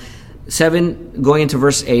 7 going into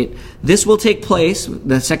verse 8, this will take place,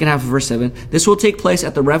 the second half of verse 7, this will take place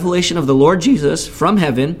at the revelation of the Lord Jesus from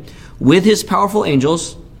heaven with his powerful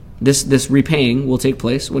angels. This repaying will take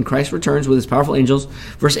place when Christ returns with his powerful angels.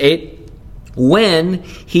 Verse 8, when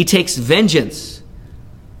he takes vengeance.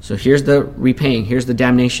 So here's the repaying, here's the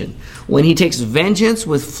damnation. When he takes vengeance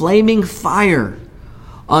with flaming fire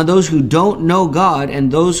on those who don't know God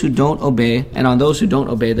and those who don't obey, and on those who don't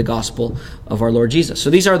obey the gospel of our Lord Jesus. So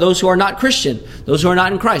these are those who are not Christian, those who are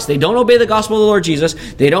not in Christ. They don't obey the gospel of the Lord Jesus.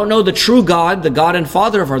 They don't know the true God, the God and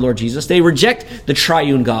Father of our Lord Jesus. They reject the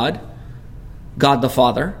triune God, God the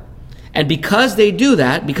Father. And because they do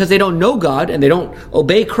that, because they don't know God and they don't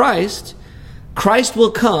obey Christ, Christ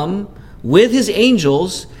will come with his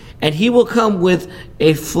angels, and he will come with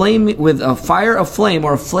a fire of flame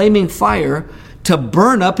or a flaming fire to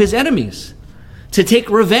burn up his enemies, to take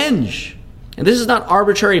revenge. And this is not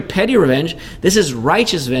arbitrary, petty revenge. This is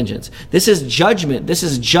righteous vengeance. This is judgment. This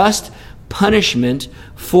is just punishment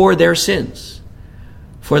for their sins,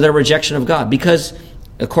 for their rejection of God. Because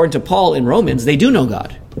according to Paul in Romans, they do know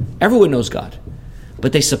God. Everyone knows God.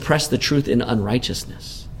 But they suppress the truth in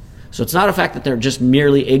unrighteousness. So it's not a fact that they're just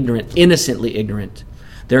merely ignorant, innocently ignorant.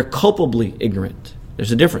 They're culpably ignorant.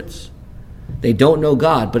 There's a difference. They don't know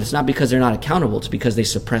God, but it's not because they're not accountable. It's because they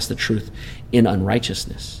suppress the truth in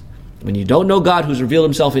unrighteousness. When you don't know God who's revealed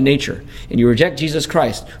himself in nature, and you reject Jesus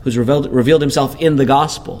Christ who's revealed himself in the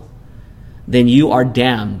gospel, then you are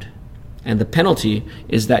damned. And the penalty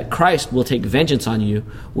is that Christ will take vengeance on you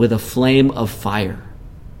with a flame of fire.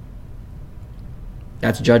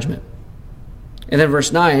 That's judgment. And then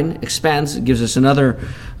verse 9 expands, gives us another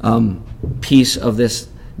piece of this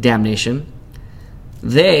damnation.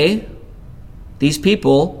 These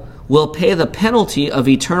people, will pay the penalty of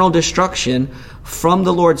eternal destruction from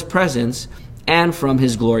the Lord's presence and from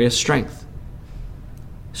his glorious strength.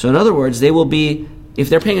 So in other words, they will be, if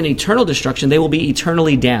they're paying an eternal destruction, they will be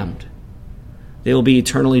eternally damned. They will be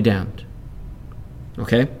eternally damned.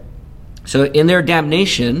 Okay? So in their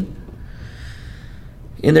damnation,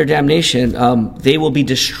 they will be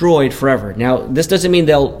destroyed forever. Now, this doesn't mean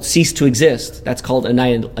they'll cease to exist. That's called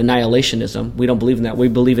annihilationism. We don't believe in that. We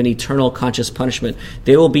believe in eternal conscious punishment.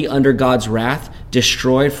 They will be under God's wrath,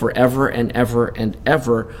 destroyed forever and ever and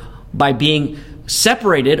ever by being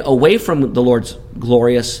separated away from the Lord's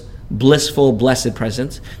glorious, blissful, blessed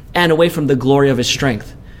presence and away from the glory of his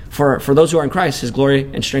strength. For those who are in Christ, his glory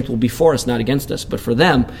and strength will be for us, not against us. But for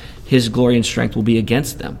them, his glory and strength will be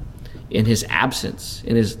against them. In his absence,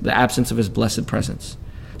 the absence of his blessed presence.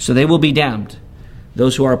 So they will be damned,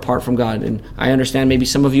 those who are apart from God. And I understand maybe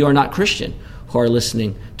some of you are not Christian who are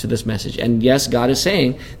listening to this message. And yes, God is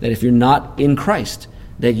saying that if you're not in Christ,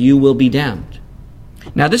 that you will be damned.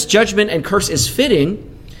 Now this judgment and curse is fitting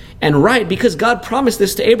and right because God promised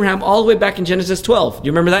this to Abraham all the way back in Genesis 12. Do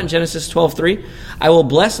you remember that in Genesis 12:3? I will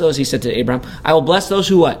bless those, he said to Abraham, I will bless those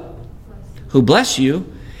who what? Who bless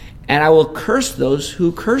you. And I will curse those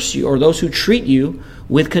who curse you, or those who treat you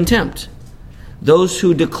with contempt. Those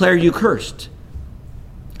who declare you cursed.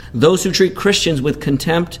 Those who treat Christians with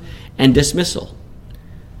contempt and dismissal.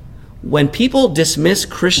 When people dismiss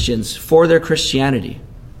Christians for their Christianity,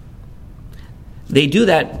 they do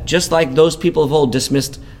that just like those people of old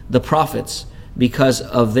dismissed the prophets because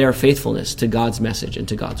of their faithfulness to God's message and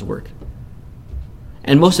to God's word.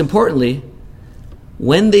 And most importantly,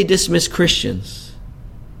 when they dismiss Christians,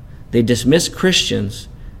 they dismiss Christians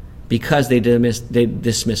because they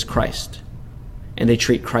dismiss Christ. And they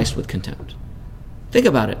treat Christ with contempt. Think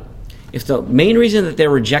about it. If the main reason that they're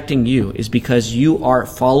rejecting you is because you are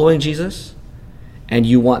following Jesus and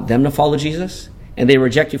you want them to follow Jesus, and they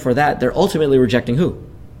reject you for that, they're ultimately rejecting who?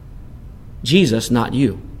 Jesus, not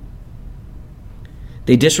you.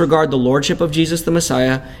 They disregard the lordship of Jesus the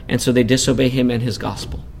Messiah, and so they disobey him and his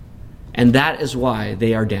gospel. And that is why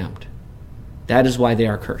they are damned. That is why they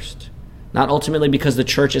are cursed. Not ultimately because the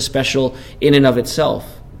church is special in and of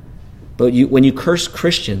itself, but when you curse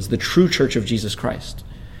Christians, the true church of Jesus Christ,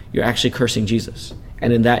 you're actually cursing Jesus.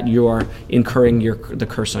 And in that, you are incurring the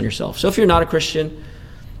curse on yourself. So if you're not a Christian,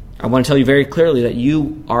 I want to tell you very clearly that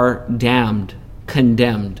you are damned,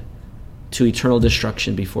 condemned to eternal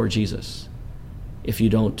destruction before Jesus if you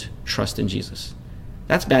don't trust in Jesus.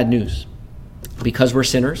 That's bad news. Because we're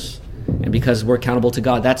sinners and because we're accountable to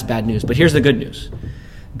God, that's bad news. But here's the good news.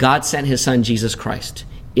 God sent his son, Jesus Christ,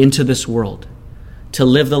 into this world to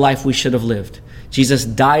live the life we should have lived. Jesus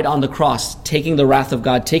died on the cross, taking the wrath of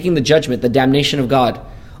God, taking the judgment, the damnation of God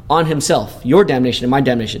on himself, your damnation and my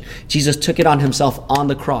damnation. Jesus took it on himself on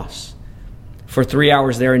the cross for 3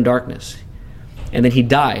 hours there in darkness. And then he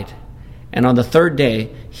died. And on the third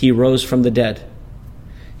day, he rose from the dead.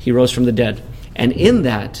 He rose from the dead. And in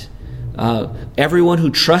that, everyone who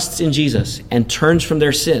trusts in Jesus and turns from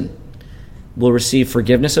their sin will receive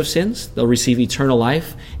forgiveness of sins. They'll receive eternal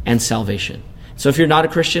life and salvation. So if you're not a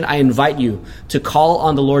Christian, I invite you to call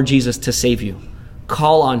on the Lord Jesus to save you.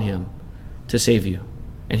 Call on him to save you,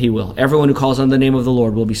 and he will. Everyone who calls on the name of the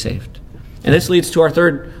Lord will be saved. And this leads to our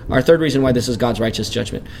third reason why this is God's righteous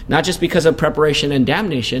judgment. Not just because of preparation and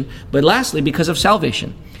damnation, but lastly, because of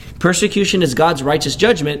salvation. Persecution is God's righteous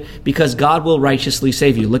judgment because God will righteously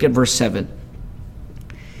save you. Look at verse 7.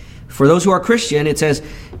 For those who are Christian, it says,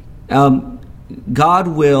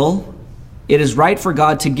 it is right for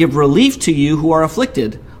God to give relief to you who are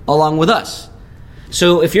afflicted along with us.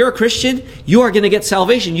 So if you're a Christian, you are going to get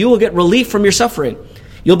salvation. You will get relief from your suffering.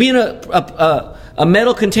 You'll be in a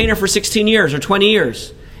metal container for 16 years or 20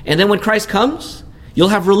 years. And then when Christ comes, you'll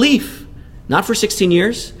have relief. Not for 16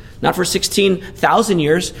 years, not for 16,000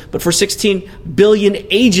 years, but for 16 billion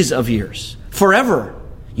ages of years. Forever,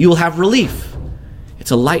 you will have relief.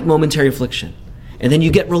 It's a light momentary affliction. And then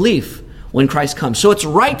you get relief when Christ comes. So it's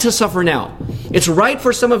right to suffer now. It's right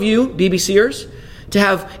for some of you, BBCers, to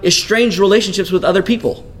have estranged relationships with other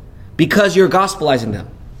people because you're gospelizing them.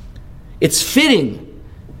 It's fitting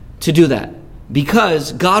to do that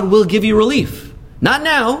because God will give you relief. Not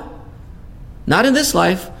now, not in this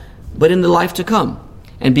life, but in the life to come.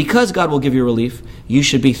 And because God will give you relief, you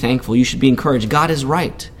should be thankful. You should be encouraged. God is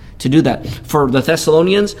right to do that. For the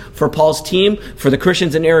Thessalonians, for Paul's team, for the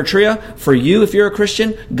Christians in Eritrea, for you, if you're a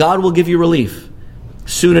Christian, God will give you relief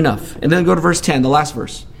soon enough. And then go to verse 10, the last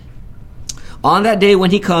verse. On that day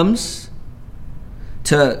when he comes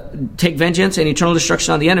to take vengeance and eternal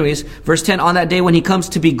destruction on the enemies, verse 10, on that day when he comes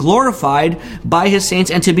to be glorified by his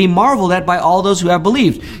saints and to be marveled at by all those who have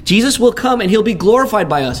believed. Jesus will come and he'll be glorified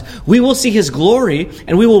by us. We will see his glory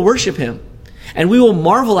and we will worship him and we will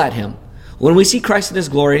marvel at him. When we see Christ in his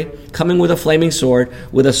glory, coming with a flaming sword,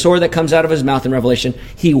 with a sword that comes out of his mouth in Revelation,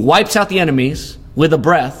 he wipes out the enemies with a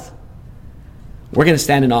breath. We're going to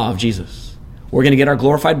stand in awe of Jesus. We're going to get our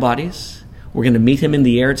glorified bodies. We're going to meet him in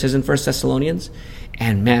the air, it says in 1 Thessalonians.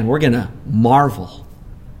 And man, we're going to marvel.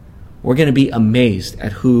 We're going to be amazed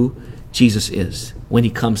at who Jesus is when he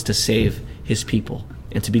comes to save his people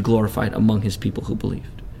and to be glorified among his people who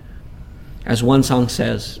believed. As one song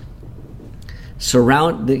says, you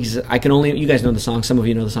guys know the song, some of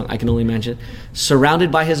you know the song, I can only imagine.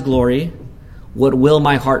 Surrounded by his glory, what will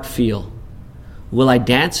my heart feel? Will I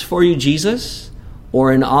dance for you, Jesus,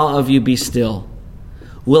 or in awe of you be still?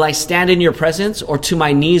 Will I stand in your presence, or to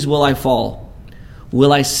my knees will I fall?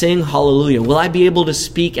 Will I sing hallelujah? Will I be able to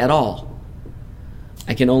speak at all?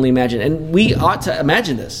 I can only imagine. And we ought to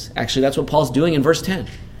imagine this. Actually, that's what Paul's doing in verse 10.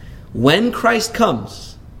 When Christ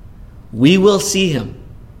comes, we will see him.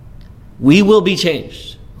 We will be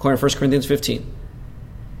changed, according to 1 Corinthians 15.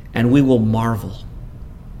 And we will marvel.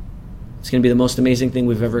 It's going to be the most amazing thing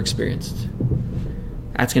we've ever experienced.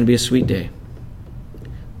 That's going to be a sweet day.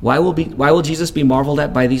 Why will Jesus be marveled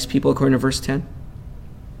at by these people, according to verse 10?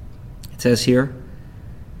 It says here,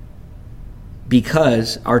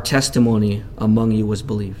 because our testimony among you was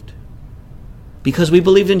believed. Because we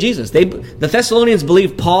believed in Jesus. The Thessalonians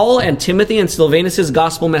believed Paul and Timothy and Silvanus'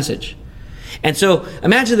 gospel message. And so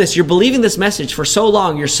imagine this, you're believing this message for so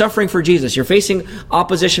long, you're suffering for Jesus, you're facing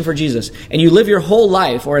opposition for Jesus, and you live your whole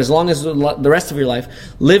life, or as long as the rest of your life,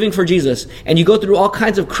 living for Jesus, and you go through all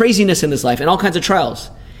kinds of craziness in this life and all kinds of trials.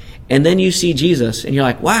 And then you see Jesus, and you're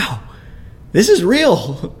like, wow, this is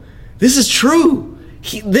real. This is true.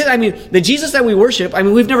 The Jesus that we worship,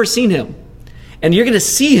 we've never seen him. And you're going to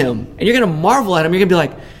see him, and you're going to marvel at him. You're going to be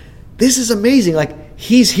like, this is amazing. Like,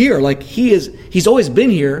 he's here. Like, he's always been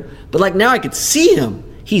here. But like, now I could see him.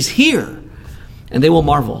 He's here. And they will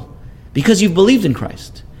marvel because you've believed in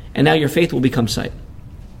Christ. And now your faith will become sight.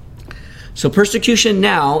 So persecution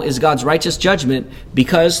now is God's righteous judgment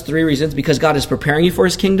because, 3 reasons, because God is preparing you for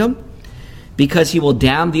his kingdom, because he will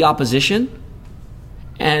damn the opposition,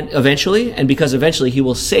 and because eventually he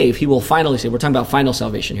will save, he will finally save. We're talking about final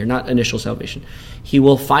salvation here, not initial salvation. He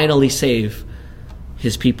will finally save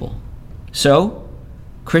his people. So,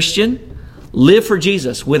 Christian, live for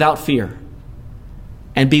Jesus without fear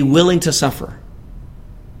and be willing to suffer.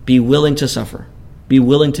 Be willing to suffer. Be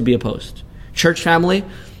willing to be opposed. Church family,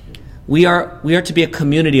 we are to be a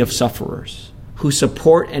community of sufferers who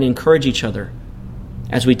support and encourage each other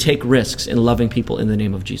as we take risks in loving people in the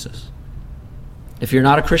name of Jesus. If you're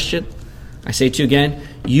not a Christian, I say to you again,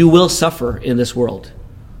 you will suffer in this world.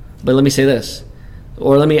 But let me say this,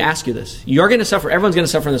 or let me ask you this. You're going to suffer. Everyone's going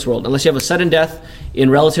to suffer in this world. Unless you have a sudden death in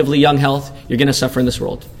relatively young health, you're going to suffer in this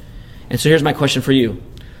world. And so here's my question for you.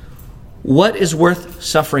 What is worth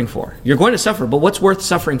suffering for? You're going to suffer, but what's worth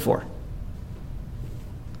suffering for?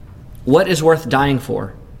 What is worth dying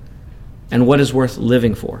for? And what is worth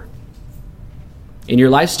living for? In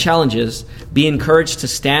your life's challenges, be encouraged to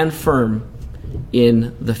stand firm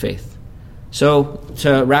in the faith. So,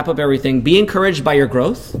 to wrap up everything, be encouraged by your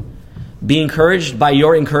growth, be encouraged by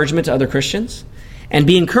your encouragement to other Christians, and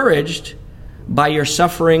be encouraged by your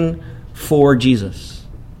suffering for Jesus.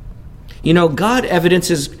 You know, God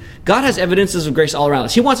has evidences of grace all around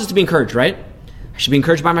us. He wants us to be encouraged, right? I should be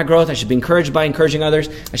encouraged by my growth. I should be encouraged by encouraging others.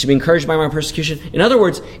 I should be encouraged by my persecution. In other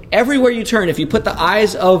words, everywhere you turn, if you put the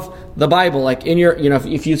eyes of the Bible, like in your,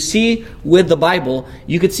 if you see with the Bible,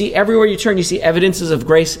 you could see everywhere you turn, you see evidences of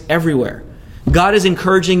grace everywhere. God is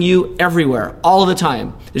encouraging you everywhere, all of the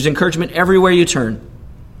time. There's encouragement everywhere you turn.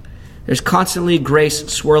 There's constantly grace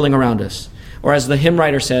swirling around us. Or as the hymn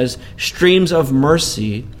writer says, streams of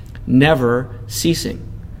mercy never ceasing.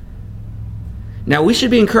 Now, we should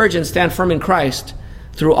be encouraged and stand firm in Christ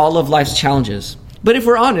through all of life's challenges. But if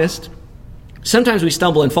we're honest, sometimes we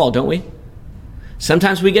stumble and fall, don't we?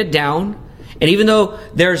 Sometimes we get down. And even though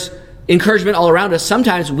there's encouragement all around us,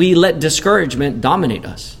 sometimes we let discouragement dominate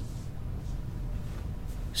us.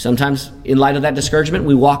 Sometimes, in light of that discouragement,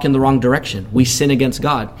 we walk in the wrong direction. We sin against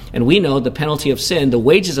God. And we know the penalty of sin, the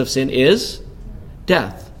wages of sin is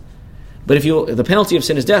death. But the penalty of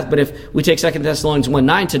sin is death. But if we take 2 Thessalonians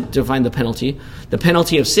 1:9 to define the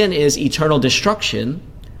penalty of sin is eternal destruction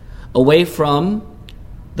away from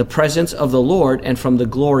the presence of the Lord and from the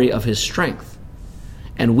glory of his strength.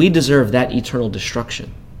 And we deserve that eternal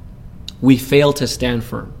destruction. We fail to stand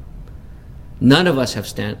firm. None of us have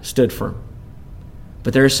stood firm.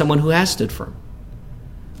 But there is someone who has stood firm.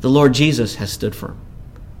 The Lord Jesus has stood firm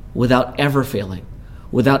without ever failing,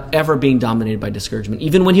 without ever being dominated by discouragement.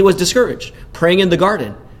 Even when he was discouraged, praying in the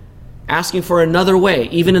garden, asking for another way,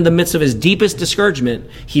 even in the midst of his deepest discouragement,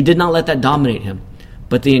 he did not let that dominate him.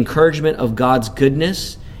 But the encouragement of God's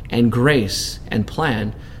goodness and grace and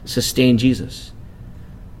plan sustained Jesus.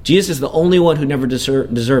 Jesus is the only one who never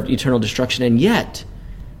deserved eternal destruction, and yet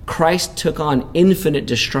Christ took on infinite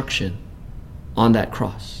destruction on that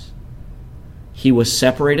cross. He was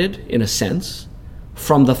separated, in a sense,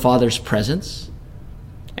 from the Father's presence.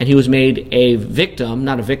 And he was made a victim,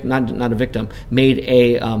 made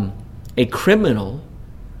a criminal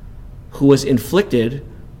who was inflicted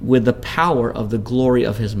with the power of the glory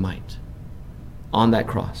of his might on that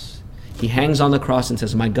cross. He hangs on the cross and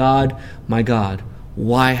says, my God,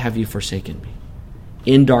 why have you forsaken me?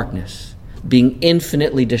 In darkness, being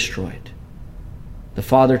infinitely destroyed, the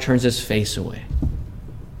Father turns his face away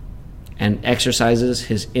and exercises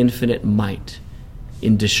his infinite might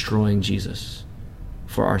in destroying Jesus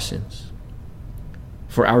for our sins,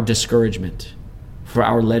 for our discouragement, for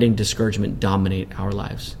our letting discouragement dominate our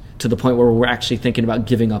lives, to the point where we're actually thinking about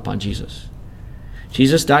giving up on Jesus.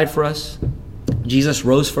 Jesus died for us. Jesus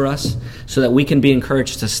rose for us so that we can be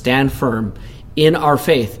encouraged to stand firm in our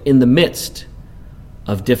faith in the midst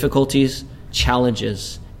of difficulties,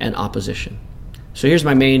 challenges, and opposition. So here's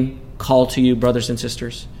my main call to you, brothers and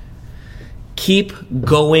sisters. Keep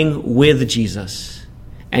going with Jesus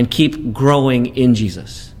and keep growing in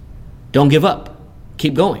Jesus. Don't give up.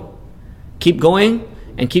 Keep going. Keep going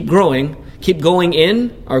and keep growing. Keep going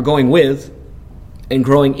in, or going with, and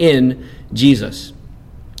growing in Jesus.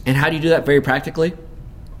 And how do you do that very practically?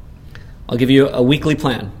 I'll give you a weekly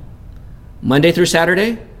plan. Monday through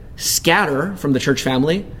Saturday, scatter from the church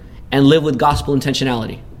family and live with gospel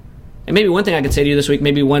intentionality. And maybe one thing I could say to you this week,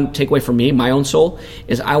 maybe one takeaway from me, my own soul,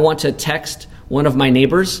 is I want to text one of my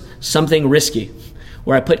neighbors something risky,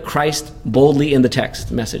 where I put Christ boldly in the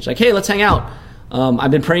text message. Like, hey, let's hang out. I've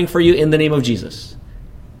been praying for you in the name of Jesus.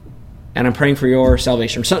 And I'm praying for your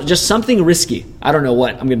salvation. So just something risky. I don't know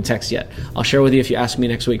what I'm going to text yet. I'll share with you if you ask me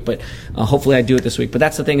next week, but hopefully I do it this week. But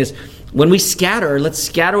that's the thing is, when we scatter, let's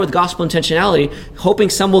scatter with gospel intentionality, hoping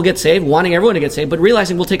some will get saved, wanting everyone to get saved, but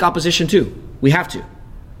realizing we'll take opposition too. We have to.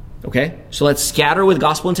 Okay? So let's scatter with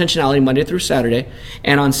gospel intentionality Monday through Saturday.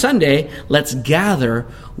 And on Sunday, let's gather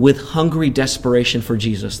with hungry desperation for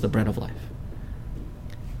Jesus, the bread of life.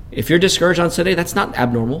 If you're discouraged on Sunday, that's not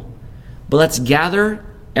abnormal. But let's gather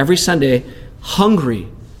every Sunday hungry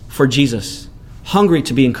for Jesus, hungry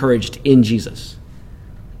to be encouraged in Jesus.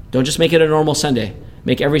 Don't just make it a normal Sunday.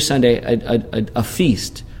 Make every Sunday a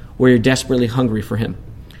feast where you're desperately hungry for him.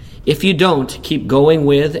 If you don't keep going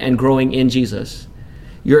with and growing in Jesus,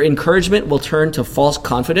 your encouragement will turn to false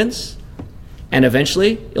confidence, and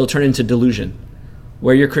eventually it'll turn into delusion,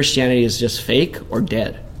 where your Christianity is just fake or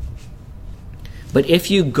dead. But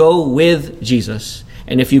if you go with Jesus,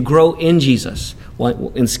 and if you grow in Jesus,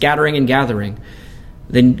 in scattering and gathering,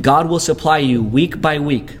 then God will supply you week by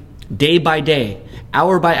week, day by day,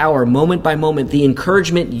 hour by hour, moment by moment, the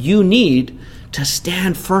encouragement you need to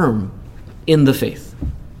stand firm in the faith.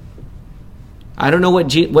 I don't know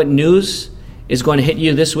what news is going to hit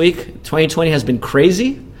you this week. 2020 has been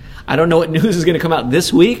crazy. I don't know what news is going to come out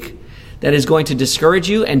this week that is going to discourage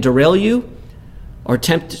you and derail you or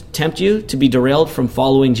tempt you to be derailed from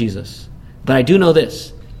following Jesus. But I do know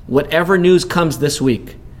this. Whatever news comes this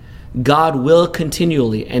week, God will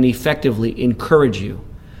continually and effectively encourage you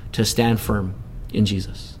to stand firm in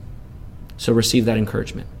Jesus. So receive that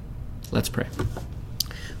encouragement. Let's pray.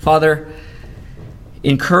 Father,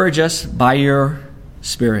 encourage us by your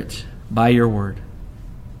Spirit, by your word.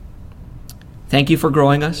 Thank you for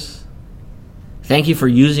growing us. Thank you for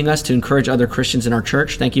using us to encourage other Christians in our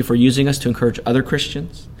church. Thank you for using us to encourage other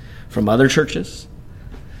Christians from other churches.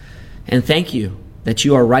 And thank you that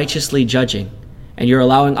you are righteously judging and you're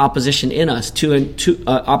allowing opposition in us,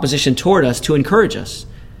 opposition toward us to encourage us,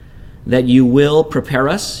 that you will prepare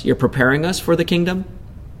us. You're preparing us for the kingdom.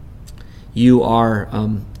 You are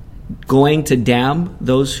going to damn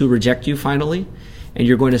those who reject you finally, and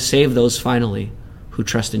you're going to save those finally who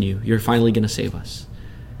trust in you. You're finally going to save us.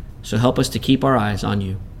 So help us to keep our eyes on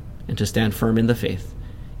you and to stand firm in the faith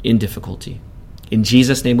in difficulty. In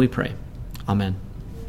Jesus' name we pray. Amen.